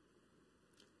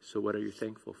 So what are you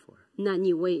thankful for? 那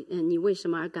你为什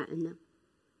么而感恩呢？